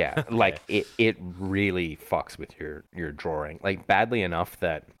 Okay. Yeah, like it really fucks with your drawing. Like, badly enough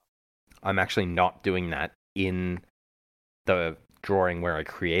that I'm actually not doing that in the drawing where I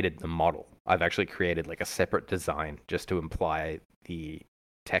created the model. I've actually created like a separate design just to imply the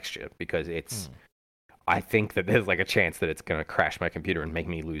texture, because it's I think that there's like a chance that it's going to crash my computer and make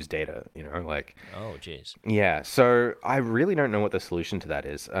me lose data, like. Oh, jeez. Yeah, so I really don't know what the solution to that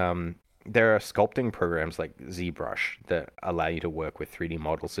is. There are sculpting programs like ZBrush that allow you to work with 3D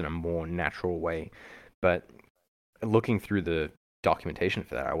models in a more natural way. But looking through the documentation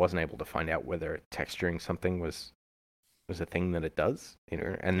for that, I wasn't able to find out whether texturing something was a thing that it does,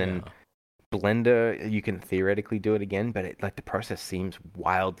 And then Blender, you can theoretically do it again, but the process seems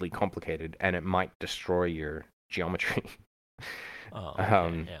wildly complicated and it might destroy your geometry. Oh,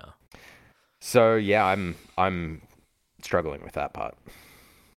 okay. So yeah, I'm struggling with that part.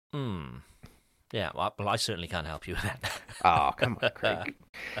 Yeah, well, I certainly can't help you with that. Oh, come on, Craig.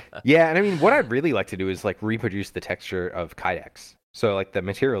 Yeah, and I mean, what I'd really like to do is like reproduce the texture of Kydex. So like the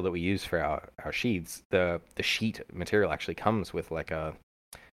material that we use for our sheets, the sheet material actually comes with like a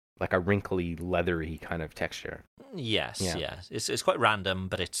wrinkly, leathery kind of texture. Yes. It's quite random,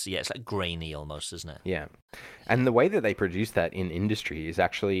 but it's like grainy almost, isn't it? Yeah, and the way that they produce that in industry is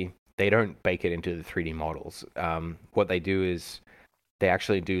actually they don't bake it into the 3D models. What they do is they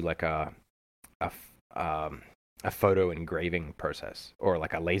actually do like a photo engraving process, or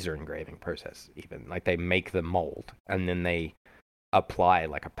like a laser engraving process even. Like they make the mold and then they apply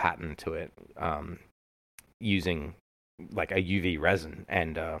like a pattern to it using like a UV resin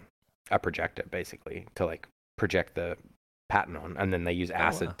and a projector basically to like project the pattern on, and then they use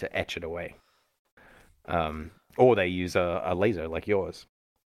acid to etch it away. Or they use a laser like yours.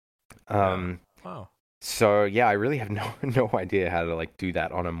 Wow. So yeah, I really have no idea how to like do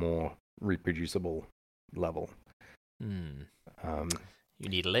that on a more reproducible level. You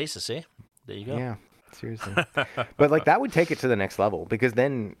need a laser, see? There you go. Yeah, seriously. But like that would take it to the next level, because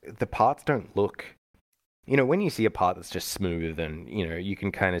then the parts don't look. When you see a part that's just smooth and you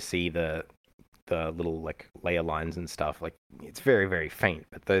can kind of see the little like layer lines and stuff. Like it's very, very faint,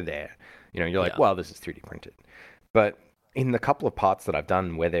 but they're there. You're like, wow, this is 3D printed. But in the couple of parts that I've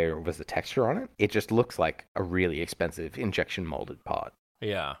done where there was a texture on it, it just looks like a really expensive injection molded part.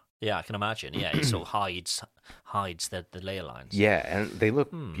 Yeah. Yeah, I can imagine. Yeah, it sort of hides the layer lines. Yeah, and they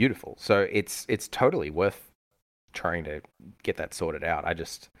look beautiful. So it's totally worth trying to get that sorted out. I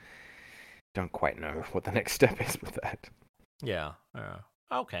just don't quite know what the next step is with that. Yeah.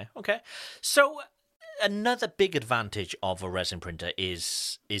 Okay. So another big advantage of a resin printer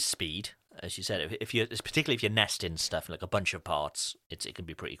is speed. As you said, particularly if you're nesting stuff like a bunch of parts, it can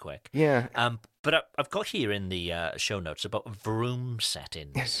be pretty quick. Yeah. But I've got here in the show notes about vroom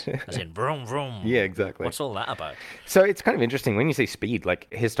settings, as in vroom vroom. Yeah, exactly. What's all that about? So it's kind of interesting when you say speed. Like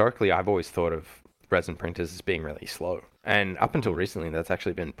historically, I've always thought of resin printers as being really slow, and up until recently, that's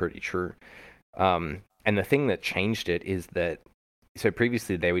actually been pretty true. And the thing that changed it is that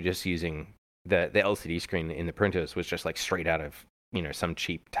previously they were just using the LCD screen in the printers was just like straight out of some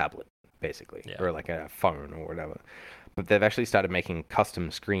cheap tablet, basically, or like a phone or whatever. But they've actually started making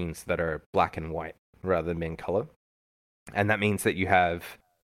custom screens that are black and white rather than being color. And that means that you have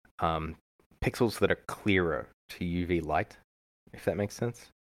pixels that are clearer to UV light, if that makes sense.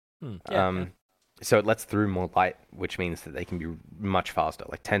 So it lets through more light, which means that they can be much faster,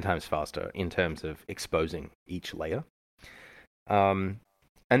 like 10 times faster in terms of exposing each layer. And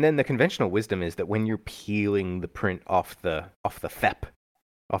then the conventional wisdom is that when you're peeling the print off the FEP,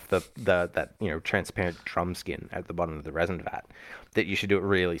 off that transparent drum skin at the bottom of the resin vat, that you should do it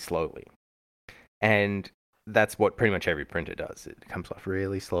really slowly. And that's what pretty much every printer does. It comes off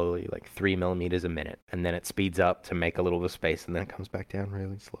really slowly, like 3 millimeters a minute, and then it speeds up to make a little bit of space, and then it comes back down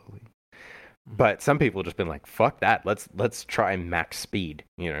really slowly. But some people have just been like, "Fuck that! Let's try max speed,"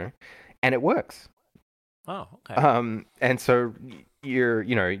 and it works. Oh, okay. And so you're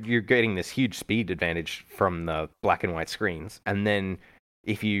getting this huge speed advantage from the black and white screens, and then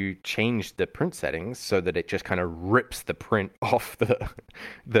if you change the print settings so that it just kind of rips the print off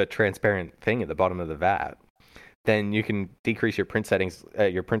the transparent thing at the bottom of the vat, then you can decrease your print settings,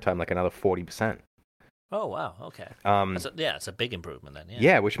 your print time like another 40%. Oh, wow. Okay. It's a big improvement then.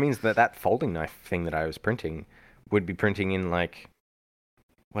 Yeah, which means that folding knife thing that I was printing would be printing in like,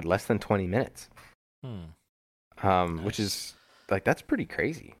 less than 20 minutes. Nice. Which is like, that's pretty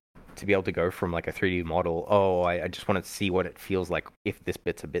crazy to be able to go from like a 3D model. Oh, I just want to see what it feels like if this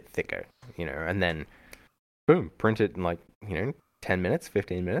bit's a bit thicker, and then boom, print it in like, 10 minutes,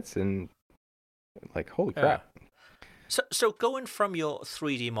 15 minutes, and like, holy crap. So going from your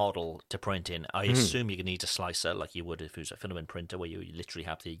 3D model to printing, I assume you're going to need a slicer like you would if it was a filament printer where you literally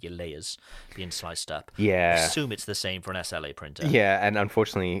have your layers being sliced up. Yeah. I assume it's the same for an SLA printer. Yeah, and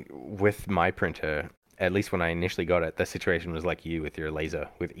unfortunately with my printer, at least when I initially got it, the situation was like you with your laser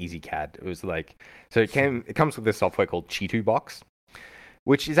with EasyCAD. It was like, so it comes with this software called Chitu Box,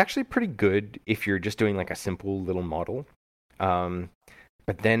 which is actually pretty good if you're just doing like a simple little model.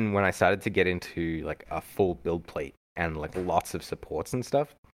 But then when I started to get into like a full build plate and like lots of supports and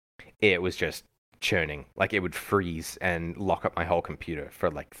stuff, it was just churning. Like it would freeze and lock up my whole computer for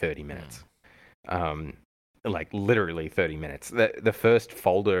like 30 minutes. Like literally 30 minutes. The first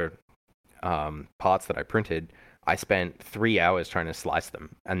folder parts that I printed, I spent 3 hours trying to slice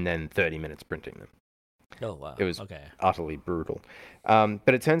them and then 30 minutes printing them. Oh, wow. It was utterly brutal.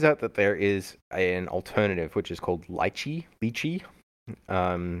 But it turns out that there is an alternative, which is called Lychee.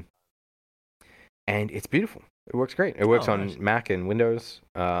 And it's beautiful. It works great. It works on Mac and Windows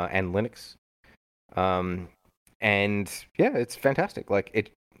and Linux. And yeah, it's fantastic. Like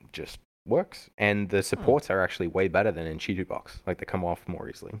it just works. And the supports are actually way better than in Chitu Box. Like they come off more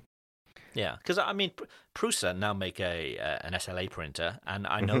easily. Yeah, because I mean, Prusa now make an SLA printer, and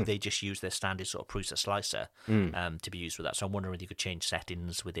I know they just use their standard sort of Prusa slicer to be used with that. So I'm wondering if you could change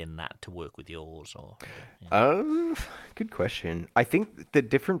settings within that to work with yours, or. Good question. I think the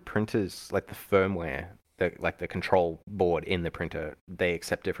different printers, like the firmware, the control board in the printer, they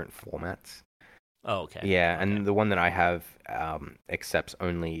accept different formats. Oh, okay. Yeah, and the one that I have accepts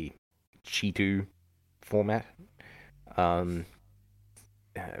only Chitu format.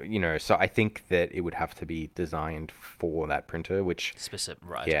 So I think that it would have to be designed for that printer, which specific,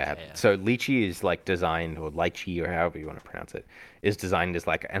 right? Yeah. Okay, yeah. So Lychee is like designed, or Lychee, or however you want to pronounce it, is designed as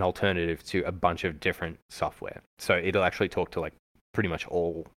like an alternative to a bunch of different software. So it'll actually talk to like pretty much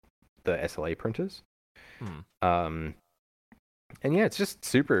all the SLA printers. And yeah, it's just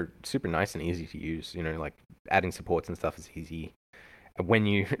super, super nice and easy to use. Like adding supports and stuff is easy.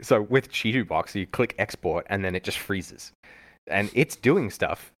 So with Chitu Box, you click export and then it just freezes. And it's doing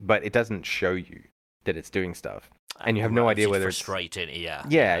stuff, but it doesn't show you that it's doing stuff. And you have no idea whether it's frustrating.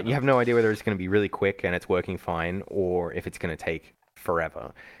 Yeah, you have no idea whether it's going to be really quick and it's working fine, or if it's going to take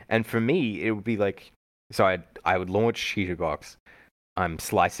forever. And for me, it would be like, so I would launch Chitu Box, I'm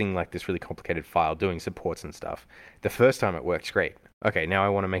slicing like this really complicated file, doing supports and stuff. The first time it works great. Okay, now I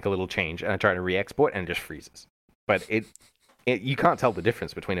want to make a little change, and I try to re-export, and it just freezes. But you can't tell the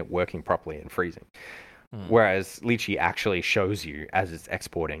difference between it working properly and freezing. Whereas Litchi actually shows you, as it's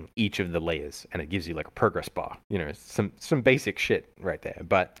exporting, each of the layers, and it gives you like a progress bar. You know, some basic shit right there,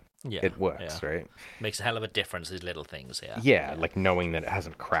 but it works, right? Makes a hell of a difference, these little things, Yeah, like knowing that it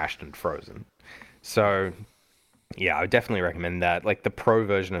hasn't crashed and frozen. So, yeah, I would definitely recommend that. Like, the pro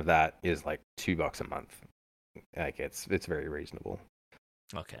version of that is like $2 a month. Like, it's very reasonable.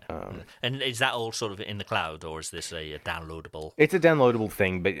 Okay. And is that all sort of in the cloud, or is this a downloadable? It's a downloadable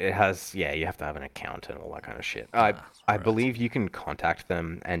thing, but it has, you have to have an account and all that kind of shit. I believe you can contact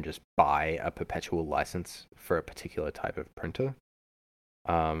them and just buy a perpetual license for a particular type of printer.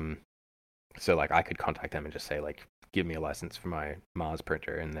 So like I could contact them and just say like, give me a license for my Mars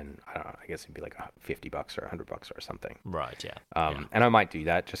printer, and then I don't know, I guess it'd be like $50 or $100 or something. Right. Yeah. And I might do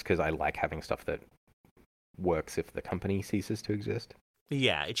that just because I like having stuff that works if the company ceases to exist.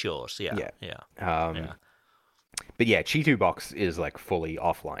 Yeah, it's yours. Yeah. But yeah, Qi2 Box is like fully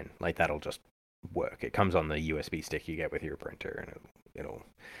offline. Like that'll just work. It comes on the USB stick you get with your printer, and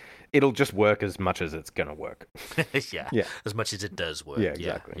it'll just work as much as it's gonna work. Yeah. As much as it does work. Yeah,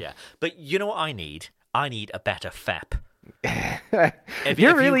 exactly. Yeah. But you know what I need? I need a better FEP. If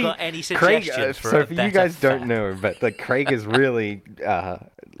you've got any suggestions for you guys don't know, but like Craig is really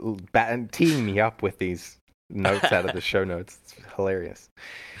teeing me up with these notes out of the show notes. It's hilarious.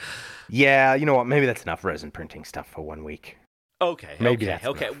 Yeah, you know what? Maybe that's enough resin printing stuff for 1 week. Okay. Maybe that's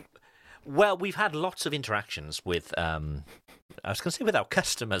enough. Well, we've had lots of interactions with, I was going to say with our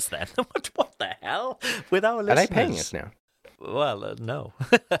customers then. What the hell? With our listeners. Are they paying us now? Well, no.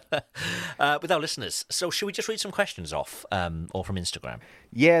 With our listeners. So should we just read some questions off, or from Instagram?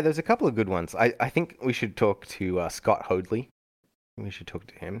 Yeah, there's a couple of good ones. I think we should talk to Scott Hoadley. We should talk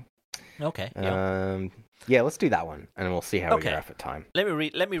to him. Okay. Yeah, let's do that one, and we'll see how we get off at time. Let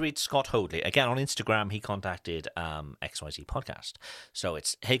me read Scott Hoadley. Again, on Instagram, he contacted XYZ Podcast. So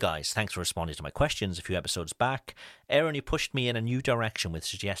it's, hey guys, thanks for responding to my questions a few episodes back. Aaron, you pushed me in a new direction with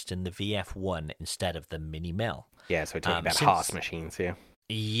suggesting the VF1 instead of the Mini Mill. Yeah, so we're talking about Haas machines here.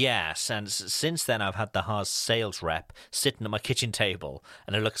 Yes, and since then I've had the Haas sales rep sitting at my kitchen table,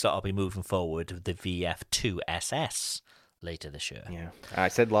 and it looks like I'll be moving forward with the VF2 SS later this year. Yeah, I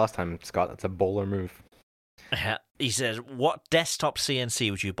said last time, Scott, that's a bowler move. He says, what desktop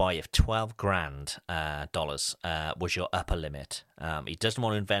CNC would you buy if $12,000 was your upper limit? He doesn't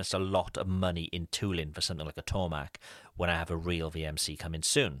want to invest a lot of money in tooling for something like a Tormac when I have a real VMC coming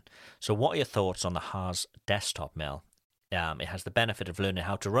soon. So what are your thoughts on the Haas desktop mill? It has the benefit of learning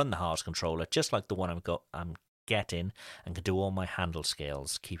how to run the Haas controller, just like the one I'm getting, and can do all my handle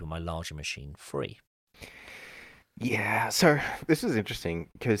scales, keeping my larger machine free. Yeah, so this is interesting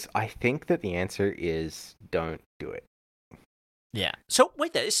because I think that the answer is don't do it. Yeah. So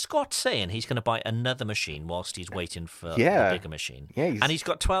wait there, is Scott saying he's going to buy another machine whilst he's waiting for the bigger machine? Yeah, and he's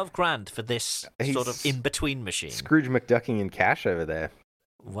got $12,000 for this sort of in-between machine. Scrooge McDucking in cash over there.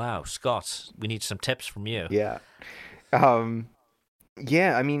 Wow, Scott, we need some tips from you. Yeah.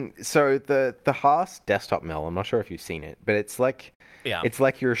 Yeah, I mean, so the Haas desktop mill, I'm not sure if you've seen it, but it's like your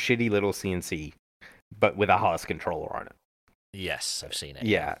shitty little CNC, but with a Haas controller on it. Yes, I've seen it.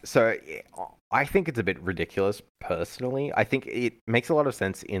 Yeah, so I think it's a bit ridiculous, personally. I think it makes a lot of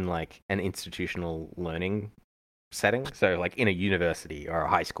sense in, like, an institutional learning setting, so, like, in a university or a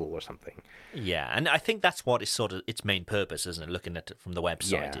high school or something. Yeah, and I think that's what is sort of its main purpose, isn't it? Looking at it from the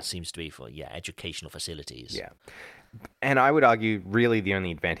website, it seems to be for, educational facilities. Yeah. And I would argue, really, the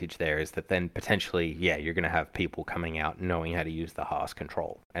only advantage there is that then potentially, you're going to have people coming out knowing how to use the Haas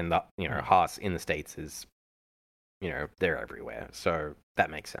control. And, Haas in the States is, they're everywhere. So that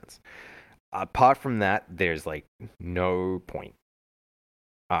makes sense. Apart from that, there's, like, no point.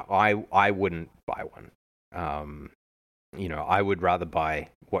 I wouldn't buy one. I would rather buy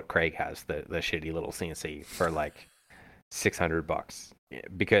what Craig has, the shitty little CNC, for, like, $600.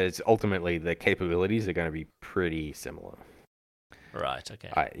 Because ultimately the capabilities are going to be pretty similar. Right. Okay.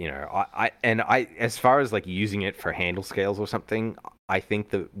 I as far as like using it for handle scales or something, I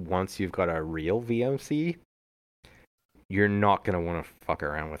think that once you've got a real VMC, you're not going to want to fuck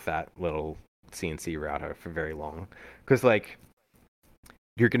around with that little CNC router for very long, because like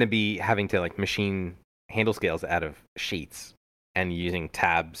you're going to be having to like machine handle scales out of sheets and using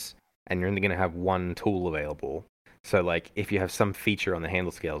tabs, and you're only going to have one tool available. So, like, if you have some feature on the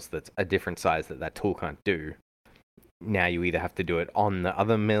handle scales that's a different size that tool can't do, now you either have to do it on the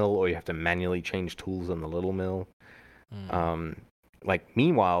other mill or you have to manually change tools on the little mill.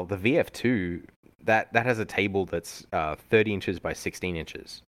 Meanwhile, the VF2, that has a table that's 30 inches by 16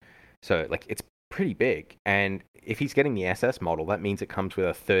 inches. So like it's pretty big. And if he's getting the SS model, that means it comes with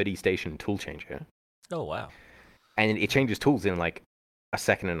a 30 station tool changer. Oh wow. And it changes tools in like a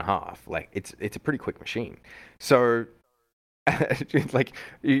second and a half. Like it's a pretty quick machine. So like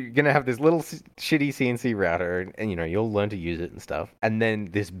you're gonna have this little shitty CNC router, and you'll learn to use it and stuff. And then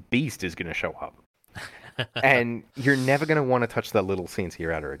this beast is gonna show up, and you're never gonna want to touch that little CNC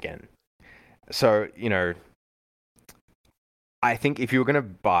router again. So I think if you're gonna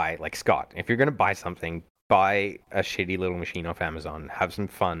buy, like Scott, if you're gonna buy something, buy a shitty little machine off Amazon. Have some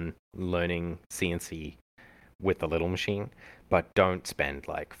fun learning CNC with the little machine. But don't spend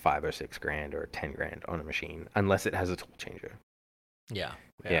like $5 or $6 grand or $10 grand on a machine unless it has a tool changer. Yeah.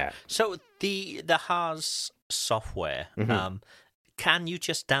 So the Haas software, can you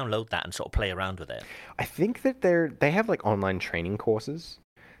just download that and sort of play around with it? I think that they have like online training courses.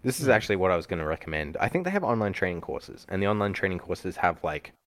 This is actually what I was going to recommend. I think they have online training courses, and the online training courses have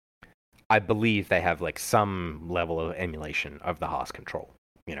like, I believe they have like some level of emulation of the Haas control.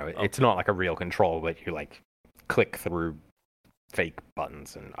 It's not like a real control, but you like click through fake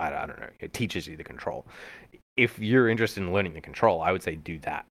buttons, and I don't know. It teaches you the control. If you're interested in learning the control, I would say do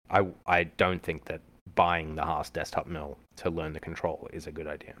that. I don't think that buying the Haas desktop mill to learn the control is a good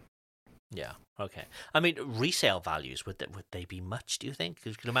idea. Yeah. Okay. I mean, resale values, would they be much, do you think?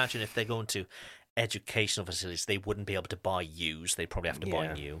 Because you can imagine if they're going to educational facilities, they wouldn't be able to buy used. They'd probably have to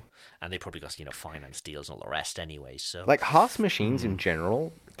buy new, and they probably got finance deals and all the rest anyway. So like Haas machines in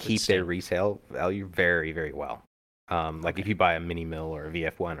general keep their resale value very, very well. Like if you buy a mini mill or a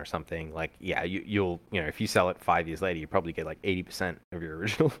VF1 or something, like you'll if you sell it 5 years later, you probably get like 80% of your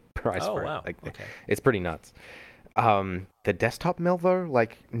original price for it. Like it's pretty nuts. The desktop mill though,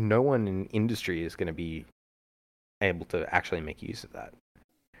 like no one in industry is going to be able to actually make use of that.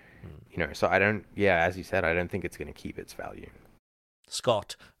 So I don't. Yeah, as you said, I don't think it's going to keep its value.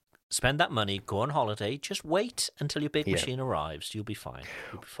 Scott, spend that money, go on holiday, just wait until your big machine arrives. You'll be fine.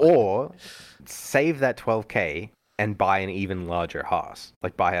 Or save that $12K and buy an even larger Haas,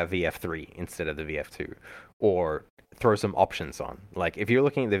 like buy a VF3 instead of the VF2, or throw some options on. Like if you're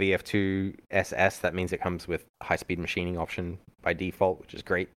looking at the VF2 SS, that means it comes with high-speed machining option by default, which is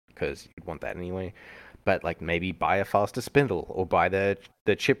great because you'd want that anyway. But like maybe buy a faster spindle or buy the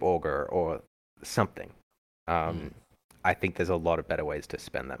chip auger or something. I think there's a lot of better ways to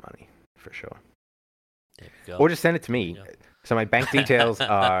spend that money for sure. There we go. Or just send it to me. So my bank details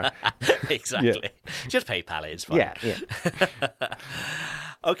are exactly. Just PayPal it. It's fine. Yeah.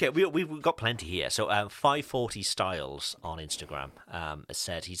 Okay, we've got plenty here. So 540 Styles on Instagram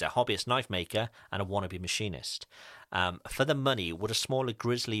said he's a hobbyist knife maker and a wannabe machinist. For the money, would a smaller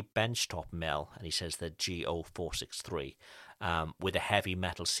Grizzly benchtop mill, and he says the GO463, with a heavy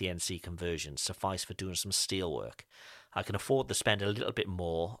metal CNC conversion, suffice for doing some steel work? I can afford to spend a little bit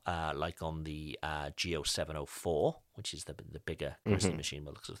more, like on the GO704, which is the bigger Grizzly machine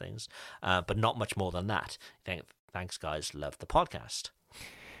by the looks of things, but not much more than that. Thanks, guys. Love the podcast.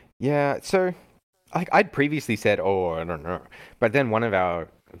 Yeah, so I'd previously said, I don't know. But then one of our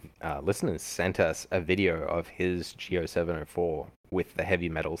listeners sent us a video of his GO704 with the heavy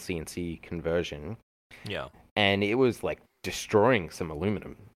metal CNC conversion. Yeah. And it was like destroying some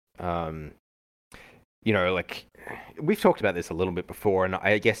aluminum. Like we've talked about this a little bit before, and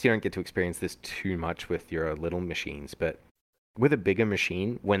I guess you don't get to experience this too much with your little machines, but with a bigger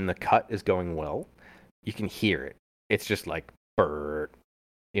machine, when the cut is going well, you can hear it. It's just like brrr.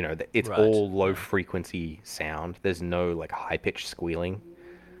 It's all low frequency sound. There's no like high pitched squealing.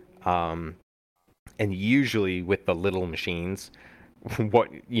 And usually with the little machines,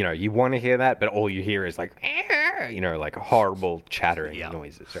 you want to hear that, but all you hear is like, like horrible chattering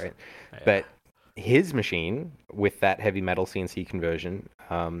noises, right? Yeah. But his machine with that heavy metal CNC conversion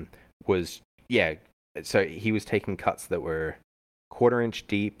was, so he was taking cuts that were 1/4 inch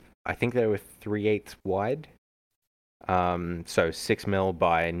deep. I think they were 3/8 wide. So 6 mil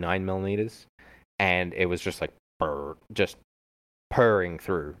by 9 millimeters, and it was just like just purring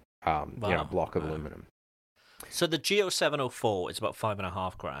through a block of aluminum. So the GO704 is about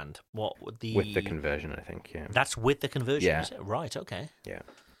 $5,500. What would with the conversion? I think that's with the conversion. Is it? Right? Okay. Yeah,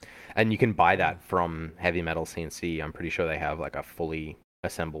 and you can buy that from Heavy Metal CNC. I'm pretty sure they have like a fully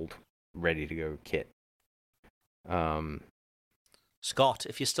assembled, ready to go kit. Scott,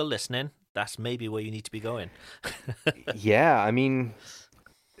 if you're still listening, that's maybe where you need to be going. Yeah, I mean,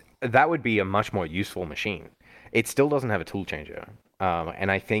 that would be a much more useful machine. It still doesn't have a tool changer. And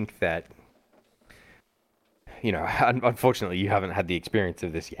I think that, unfortunately, you haven't had the experience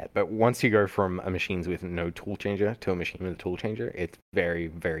of this yet. But once you go from a machine with no tool changer to a machine with a tool changer, it's very,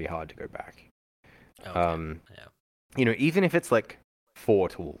 very hard to go back. Okay. Even if it's like 4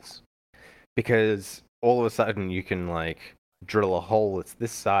 tools, because all of a sudden you can like drill a hole that's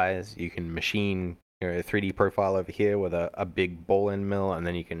this size, you can machine a 3D profile over here with a big ball end mill, and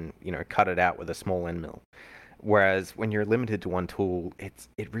then you can cut it out with a small end mill. Whereas when you're limited to one tool,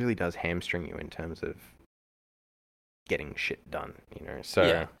 it really does hamstring you in terms of getting shit done.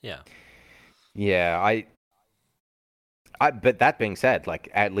 So but that being said, like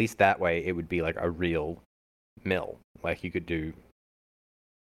at least that way it would be like a real mill. Like you could do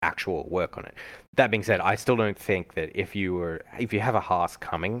actual work on it. That being said, I still don't think that if you have a Haas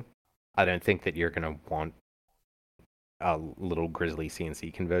coming, I don't think that you're gonna want a little Grizzly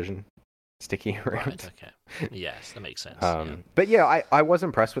CNC conversion sticking around. Right, okay. Yes, that makes sense. But yeah, I was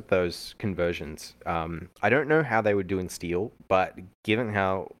impressed with those conversions. I don't know how they would do in steel, but given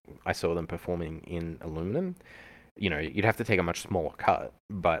how I saw them performing in aluminum, you'd have to take a much smaller cut,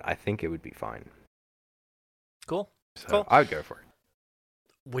 but I think it would be fine. Cool. So I would go for it.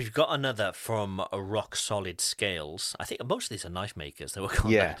 We've got another from Rock Solid Scales. I think most of these are knife makers that were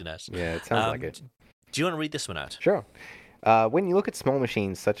contacting us. Yeah, it sounds like it. Do you want to read this one out? Sure. When you look at small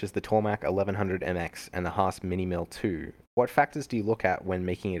machines such as the Tormac 1100 MX and the Haas Mini Mill 2, what factors do you look at when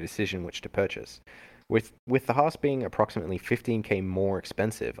making a decision which to purchase? With the Haas being approximately 15k more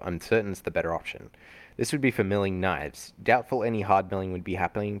expensive, I'm certain it's the better option. This would be for milling knives. Doubtful any hard milling would be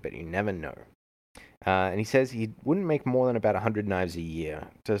happening, but you never know. And he says he wouldn't make more than about 100 knives a year.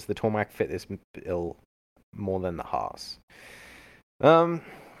 Does the Tormac fit this bill more than the Haas?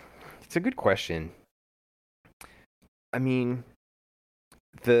 It's a good question. I mean,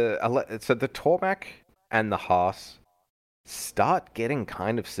 the Tormac and the Haas start getting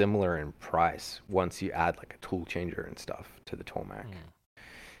kind of similar in price once you add like a tool changer and stuff to the Tormac.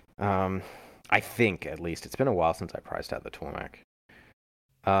 I think, at least. It's been a while since I priced out the Tormac.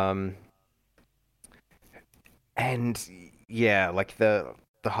 And yeah, like the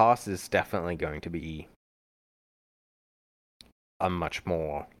Haas is definitely going to be a much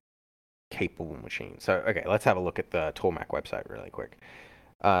more capable machine. So, okay, let's have a look at the Tormac website really quick.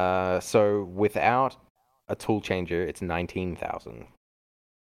 So without a tool changer, it's 19,000.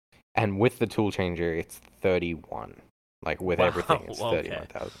 And with the tool changer, it's 31. Like with everything, it's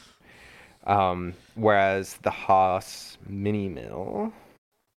 31,000. Whereas the Haas Mini Mill...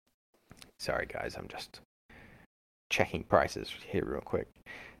 Sorry, guys, I'm just checking prices here real quick.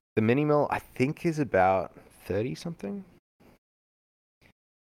 The Mini Mill, I think, is about 30-something.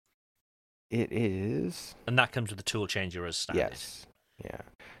 It is... And that comes with the tool changer as standard. Yes. Yeah.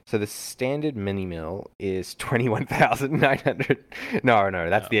 So the standard Mini Mill is 21,900. No,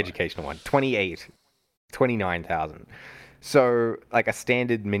 that's the educational one. 29,000. So, like, a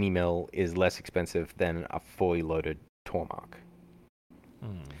standard Mini Mill is less expensive than a fully loaded Tormac.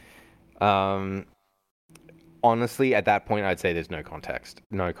 Honestly, at that point, I'd say there's no contest,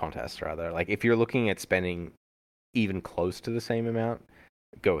 rather. Like, if you're looking at spending even close to the same amount,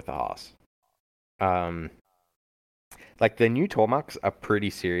 go with the Haas. Like, the new Tormacs are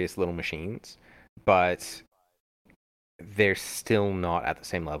pretty serious little machines, but they're still not at the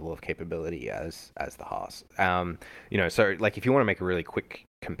same level of capability as the Haas. So, like, if you want to make a really quick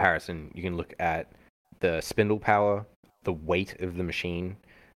comparison, you can look at the spindle power, the weight of the machine,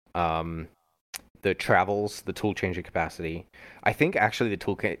 the travels, the tool changer capacity. I think actually the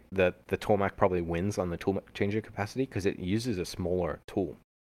Tormac probably wins on the tool changer capacity because it uses a smaller tool.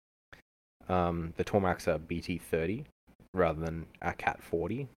 The Tormac's a BT30 rather than a Cat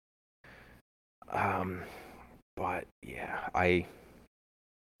 40. But yeah, I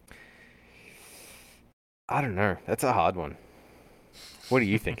don't know. That's a hard one. What do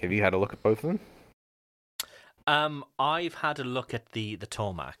you think? Have you had a look at both of them? I've had a look at the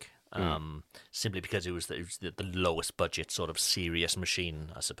Tormac. Simply because it was the lowest budget sort of serious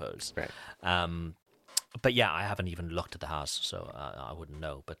machine, I suppose. Right. But yeah, I haven't even looked at the Haas, so I wouldn't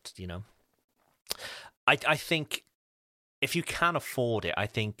know. But I think if you can afford it, I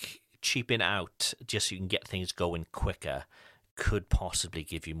think cheaping out just so you can get things going quicker could possibly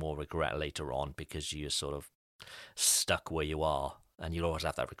give you more regret later on because you're sort of stuck where you are. And you'll always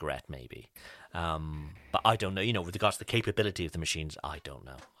have that regret, maybe. But I don't know. With regards to the capability of the machines, I don't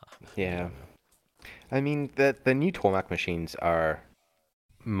know. Yeah. I mean, the new Tormac machines are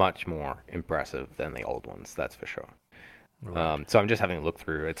much more impressive than the old ones, that's for sure. Right. So I'm just having a look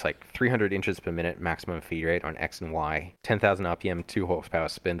through. It's like 300 inches per minute maximum feed rate on X and Y, 10,000 RPM, 2 horsepower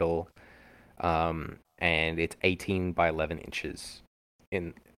spindle, and it's 18 by 11 inches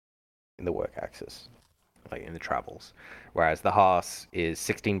in the work axis. Like in the travels, whereas the Haas is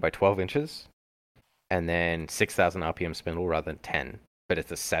 16 by 12 inches, and then 6,000 RPM spindle rather than 10, but it's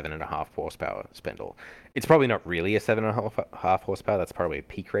a 7.5 horsepower spindle. It's probably not really a 7.5 horsepower. That's probably a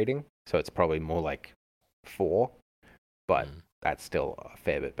peak rating. So it's probably more like 4, but that's still a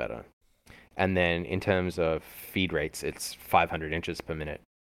fair bit better. And then in terms of feed rates, it's 500 inches per minute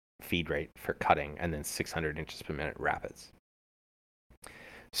feed rate for cutting, and then 600 inches per minute rapids.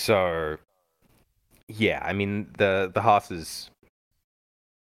 So, yeah, I mean, the Haas is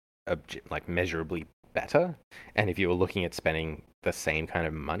like measurably better. And if you were looking at spending the same kind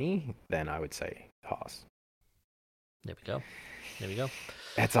of money, then I would say Haas. There we go.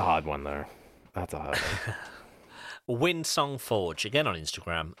 That's a hard one, though. That's a hard one. Windsong Forge, again on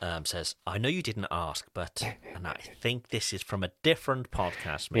Instagram, says, I know you didn't ask, but, and I think this is from a different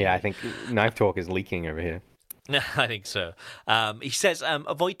podcast, maybe. Yeah, I think Knife Talk is leaking over here. I think so. He says,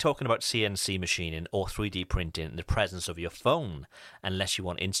 avoid talking about CNC machining or 3D printing in the presence of your phone unless you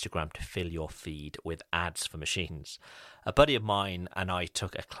want Instagram to fill your feed with ads for machines. A buddy of mine and I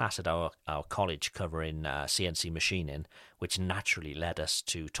took a class at our college covering CNC machining, which naturally led us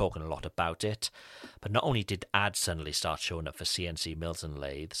to talking a lot about it. But not only did ads suddenly start showing up for CNC mills and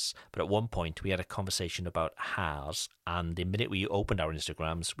lathes, but at one point we had a conversation about Haas, and the minute we opened our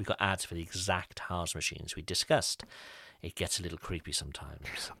Instagrams, we got ads for the exact Haas machines we discussed. It gets a little creepy sometimes.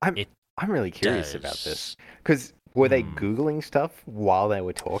 I'm really curious about this, because were they Googling stuff while they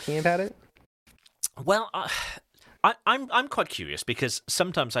were talking about it? Well, I'm quite curious, because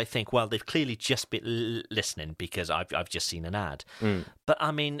sometimes I think, well, they've clearly just been listening because I've just seen an ad. But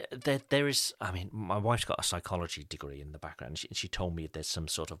I mean, there is. I mean, my wife's got a psychology degree in the background. She told me there's some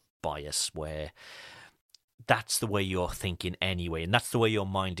sort of bias where that's the way you're thinking anyway, and that's the way your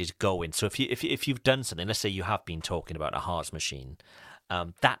mind is going. So if you've done something, let's say you have been talking about a Haas machine.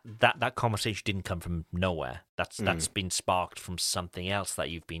 That conversation didn't come from nowhere. That's been sparked from something else that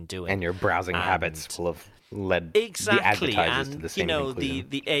you've been doing. And your browsing habits will have led exactly, the advertisers to the same conclusion.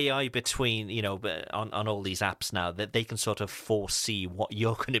 the AI between on all these apps now, that they can sort of foresee what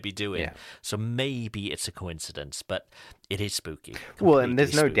you're going to be doing. Yeah. So maybe it's a coincidence, but it is spooky. Well, and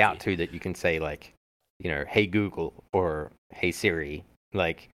there's no doubt too that you can say like, hey Google or hey Siri,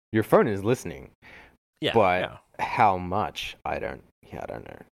 like your phone is listening. Yeah. But how much? I don't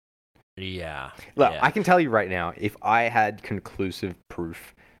know. Yeah. Look, I can tell you right now, if I had conclusive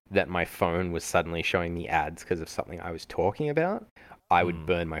proof that my phone was suddenly showing me ads because of something I was talking about, I would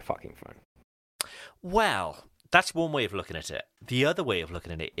burn my fucking phone. Well, that's one way of looking at it. The other way of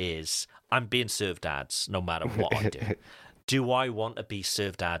looking at it is I'm being served ads no matter what I do. Do I want to be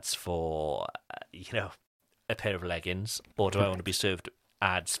served ads for, a pair of leggings, or do I want to be served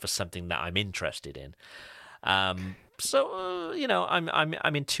ads for something that I'm interested in? So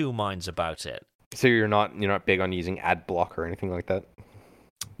I'm in two minds about it. So you're not big on using ad block or anything like that?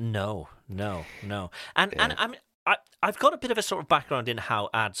 No. And I've got a bit of a sort of background in how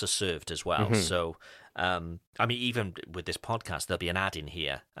ads are served as well. Mm-hmm. So even with this podcast, there'll be an ad in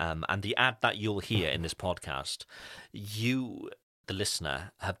here, and the ad that you'll hear in this podcast, you, the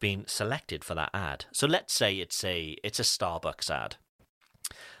listener, have been selected for that ad. So let's say it's a Starbucks ad.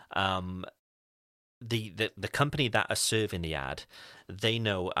 The company that are serving the ad, they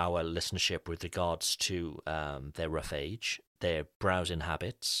know our listenership with regards to their rough age, their browsing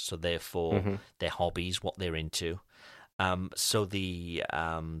habits, so therefore their hobbies, what they're into. So they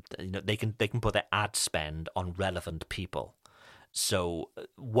can put their ad spend on relevant people. So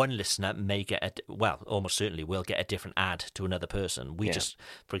one listener may almost certainly will get a different ad to another person. Just,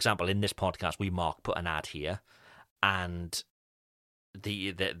 for example, in this podcast, Mark put an ad here, and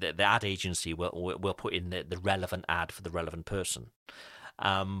the ad agency will put in the relevant ad for the relevant person.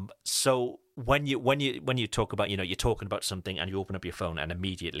 So when you talk about, you're talking about something and you open up your phone and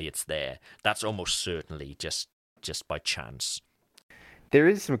immediately it's there, that's almost certainly just by chance. There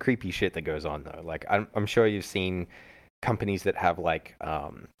is some creepy shit that goes on though. Like I'm sure you've seen companies that have like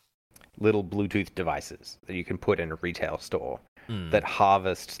little Bluetooth devices that you can put in a retail store that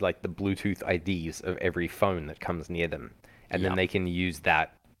harvest like the Bluetooth IDs of every phone that comes near them. And then they can use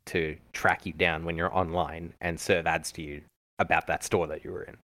that to track you down when you're online and serve ads to you about that store that you were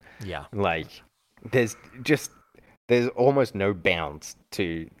in. Yeah. Like, there's almost no bounds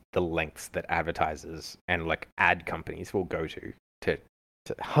to the lengths that advertisers and like ad companies will go to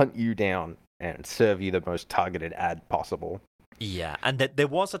hunt you down and serve you the most targeted ad possible. Yeah, and there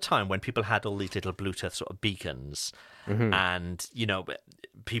was a time when people had all these little Bluetooth sort of beacons, and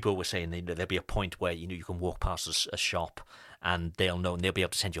people were saying there'd be a point where you can walk past a shop and they'll know, and they'll be able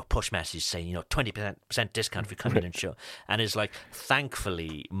to send you a push message saying 20% discount if you come in and show. And it's like,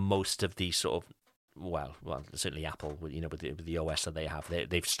 thankfully, most of these sort of well, certainly Apple, with the OS that they have,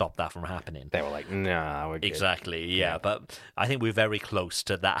 they've stopped that from happening. They were like, nah, we're good. Exactly, yeah. But I think we're very close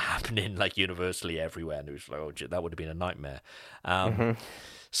to that happening, like universally everywhere. And it was like, oh, that would have been a nightmare.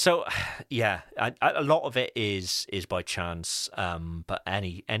 So, yeah, a lot of it is by chance. But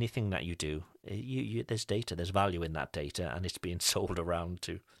anything that you do, there's data, there's value in that data, and it's being sold around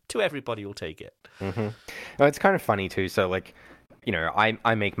to everybody who'll take it. No, it's kind of funny too. So, like,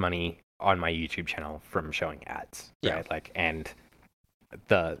 I make money on my YouTube channel from showing ads, right? Yeah. Like, and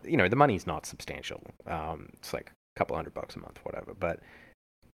the money's not substantial. It's like a couple $100 a month, whatever. But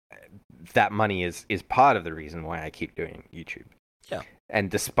that money is part of the reason why I keep doing YouTube. Yeah. And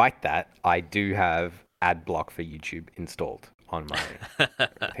despite that, I do have ad block for YouTube installed on my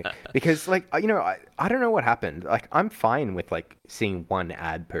thing. Because, like, I don't know what happened. Like, I'm fine with, like, seeing one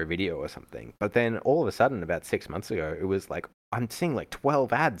ad per video or something. But then all of a sudden, about 6 months ago, it was like, I'm seeing like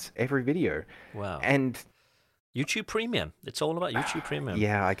 12 ads every video. Wow. And YouTube Premium. It's all about YouTube Premium.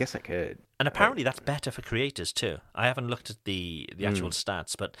 Yeah, I guess I could. And apparently that's better for creators too. I haven't looked at the actual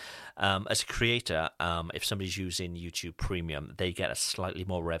stats, but as a creator, if somebody's using YouTube Premium, they get a slightly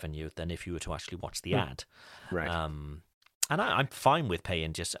more revenue than if you were to actually watch the ad. Right. And I'm fine with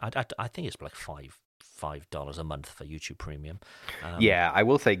paying just. I think it's like $5 a month for YouTube Premium. Yeah, I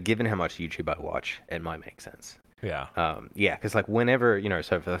will say, given how much YouTube I watch, it might make sense. Yeah. Yeah, because like whenever,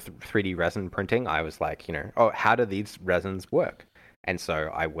 so for the 3D resin printing, I was like, oh, how do these resins work? And so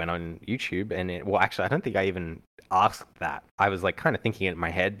I went on YouTube and actually, I don't think I even asked that. I was like kind of thinking it in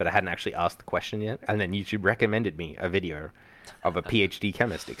my head, but I hadn't actually asked the question yet. And then YouTube recommended me a video of a PhD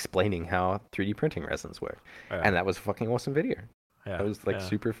chemist explaining how 3D printing resins work. Yeah. And that was a fucking awesome video. Yeah. It was like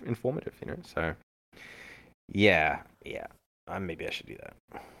super informative, so yeah. Maybe I should do that.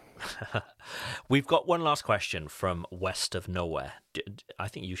 We've got one last question from West of Nowhere. I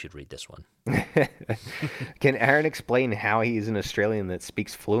think you should read this one. Can Aaron explain how he is an Australian that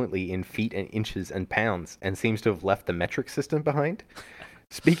speaks fluently in feet and inches and pounds and seems to have left the metric system behind?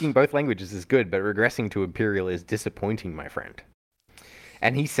 Speaking both languages is good, but regressing to imperial is disappointing, my friend.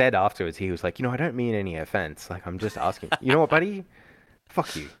 And he said afterwards, he was like, I don't mean any offense. Like, I'm just asking. You know what, buddy?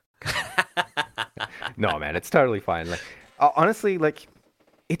 Fuck you. No, man, it's totally fine. Like, honestly, like,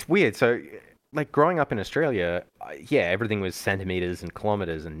 it's weird. So, like, growing up in Australia, everything was centimeters and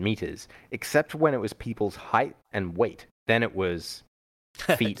kilometers and meters, except when it was people's height and weight. Then it was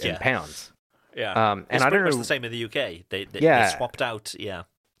feet and pounds. Yeah. And it's I don't know. It's the same in the UK. They swapped out. Yeah.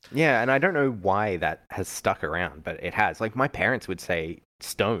 Yeah, and I don't know why that has stuck around, but it has. Like, my parents would say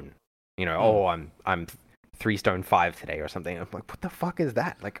stone. Oh, I'm 3 stone 5 today or something. I'm like, what the fuck is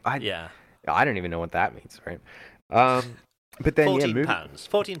that? Like, I don't even know what that means, right? But then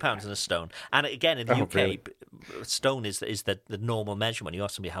 14 pounds in a stone. And again, in the UK, really? Stone is the normal measurement. You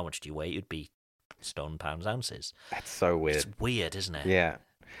ask somebody how much do you weigh, it'd be stone, pounds, ounces. That's so weird. It's weird, isn't it? Yeah.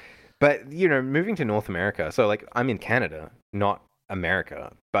 But, moving to North America, so, like, I'm in Canada, not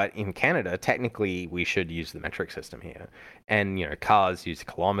America, but in Canada, technically, we should use the metric system here. And, cars use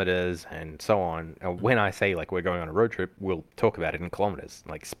kilometers and so on. When I say, like, we're going on a road trip, we'll talk about it in kilometers.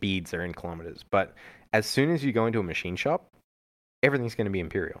 Like, speeds are in kilometers. But as soon as you go into a machine shop, everything's going to be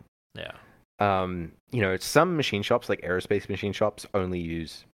imperial. Yeah. Some machine shops, like aerospace machine shops, only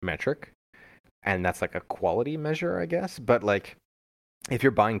use metric. And that's like a quality measure, I guess. But, like, if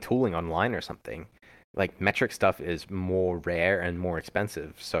you're buying tooling online or something, like, metric stuff is more rare and more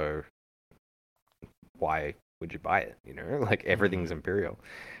expensive. So why would you buy it? Like, everything's imperial.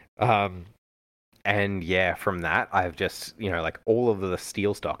 And yeah, from that, I've just, like, all of the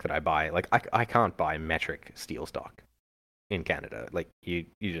steel stock that I buy, like, I can't buy metric steel stock in Canada. Like, you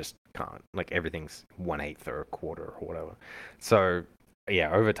just can't. Like, everything's 1/8 or a quarter or whatever. So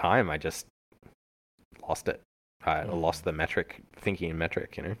yeah, over time, I just lost it. I lost the metric, thinking in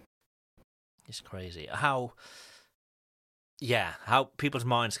metric, It's crazy how people's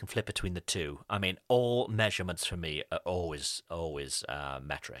minds can flip between the two. I mean, all measurements for me are always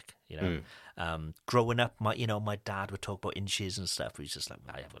metric. Growing up, my dad would talk about inches and stuff. He's just like,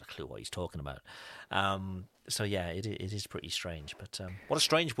 I haven't got a clue what he's talking about. So yeah, it is pretty strange. But what a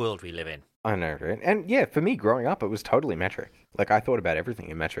strange world we live in. I know, right? And yeah, for me, growing up, it was totally metric. Like, I thought about everything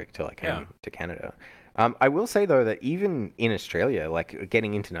in metric till I came to Canada. I will say, though, that even in Australia, like,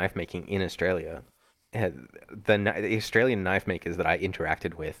 getting into knife making in Australia, the Australian knife makers that I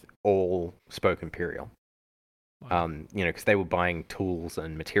interacted with all spoke imperial. Wow. Because they were buying tools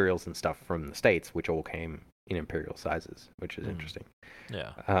and materials and stuff from the States, which all came in imperial sizes, which is interesting.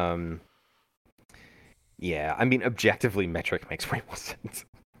 Yeah. Yeah, I mean, objectively, metric makes way more sense.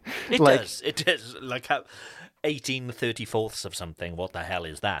 It does. Like, how 18/34 of something. What the hell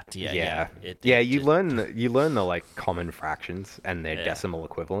is that? Yeah. You learn the like common fractions and their decimal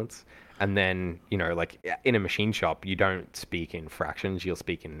equivalents, and then like in a machine shop, you don't speak in fractions; you'll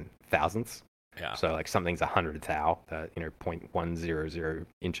speak in thousandths. Yeah. So like something's 100 thou, 0.100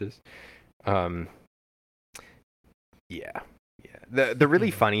 inches. The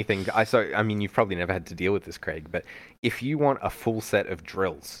really funny thing, you've probably never had to deal with this, Craig, but if you want a full set of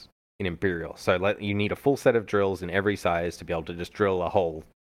drills in Imperial, you need a full set of drills in every size to be able to just drill a hole,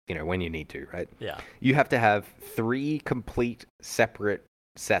 when you need to, right? Yeah. You have to have 3 complete separate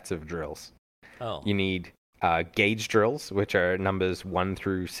sets of drills. Oh. You need gauge drills, which are numbers 1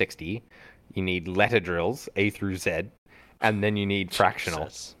 through 60. You need letter drills, A through Z, and then you need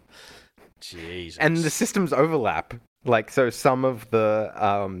fractionals. Jesus. And the systems overlap. Like, so some of the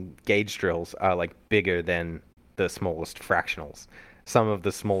gauge drills are like bigger than the smallest fractionals. Some of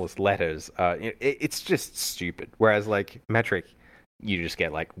the smallest letters, it's just stupid. Whereas like metric, you just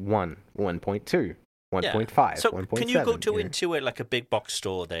get like 1, 1.2, 1.5, so 1.7. Can you go into like a big box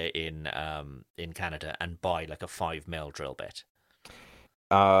store there in Canada and buy like a 5 mil drill bit?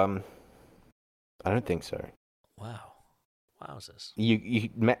 I don't think so. Wow. Wowzers. You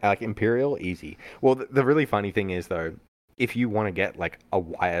like Imperial, easy. Well, the really funny thing is though, if you want to get like a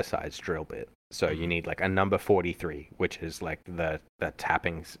wire size drill bit, so you need like a number 43, which is like the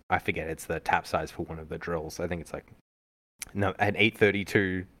tappings. I forget, it's the tap size for one of the drills. I think it's like an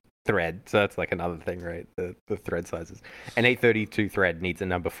 832 thread. So that's like another thing, right? The thread sizes. An 832 thread needs a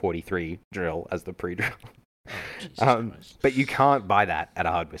number 43 drill as the pre-drill. Oh, but you can't buy that at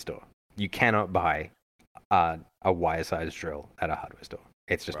a hardware store. You cannot buy a wire size drill at a hardware store.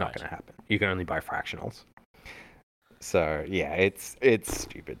 It's just not going to happen. You can only buy fractionals. So yeah, it's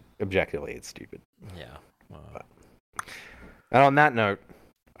stupid. Objectively, it's stupid. Yeah. Wow. And on that note,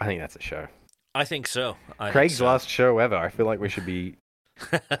 I think that's a show. I think so. Craig's last show ever. I feel like we should be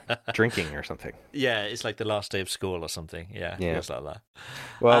drinking or something. Yeah, it's like the last day of school or something. Yeah. Feels like that.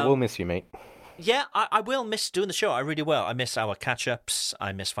 Well, we'll miss you, mate. Yeah, I will miss doing the show. I really will. I miss our catch-ups.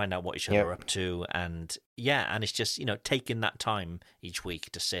 I miss finding out what each other are up to. And and it's just, taking that time each week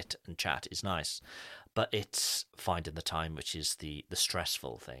to sit and chat is nice. But it's finding the time, which is the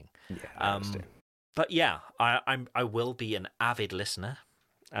stressful thing. Yeah, I understand. But yeah, I will be an avid listener.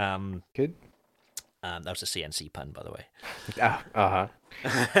 Good. That was a CNC pun, by the way.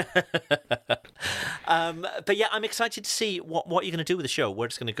 But yeah, I'm excited to see what you're going to do with the show, where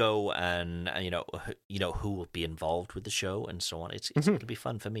it's going to go, and who will be involved with the show, and so on. It's going to be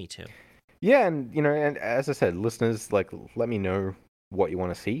fun for me too. Yeah, and and as I said, listeners, like, let me know what you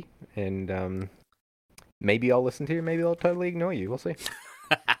want to see, and maybe I'll listen to you, maybe I'll totally ignore you. We'll see.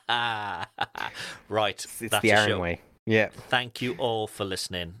 Right, it's the Aaron way. Yeah. Thank you all for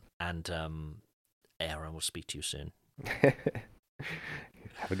listening, and Aaron will speak to you soon.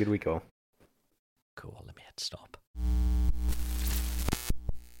 Have a good week, all. Cool. Let me hit stop.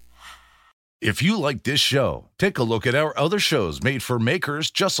 If you like this show, take a look at our other shows made for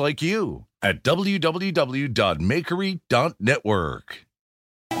makers just like you at www.makery.network.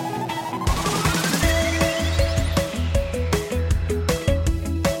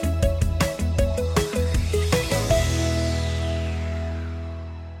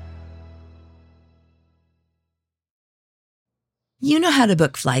 You know how to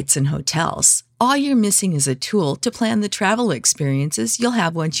book flights and hotels. All you're missing is a tool to plan the travel experiences you'll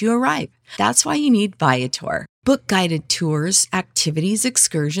have once you arrive. That's why you need Viator. Book guided tours, activities,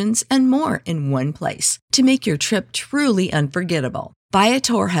 excursions, and more in one place to make your trip truly unforgettable.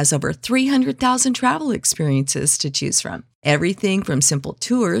 Viator has over 300,000 travel experiences to choose from. Everything from simple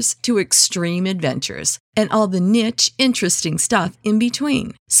tours to extreme adventures and all the niche, interesting stuff in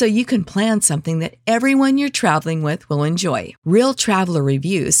between. So you can plan something that everyone you're traveling with will enjoy. Real traveler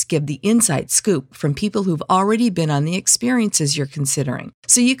reviews give the inside scoop from people who've already been on the experiences you're considering.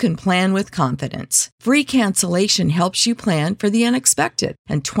 So you can plan with confidence. Free cancellation helps you plan for the unexpected.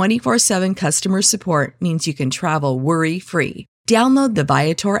 And 24/7 customer support means you can travel worry-free. Download the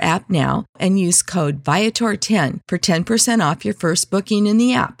Viator app now and use code Viator10 for 10% off your first booking in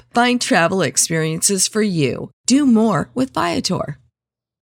the app. Find travel experiences for you. Do more with Viator.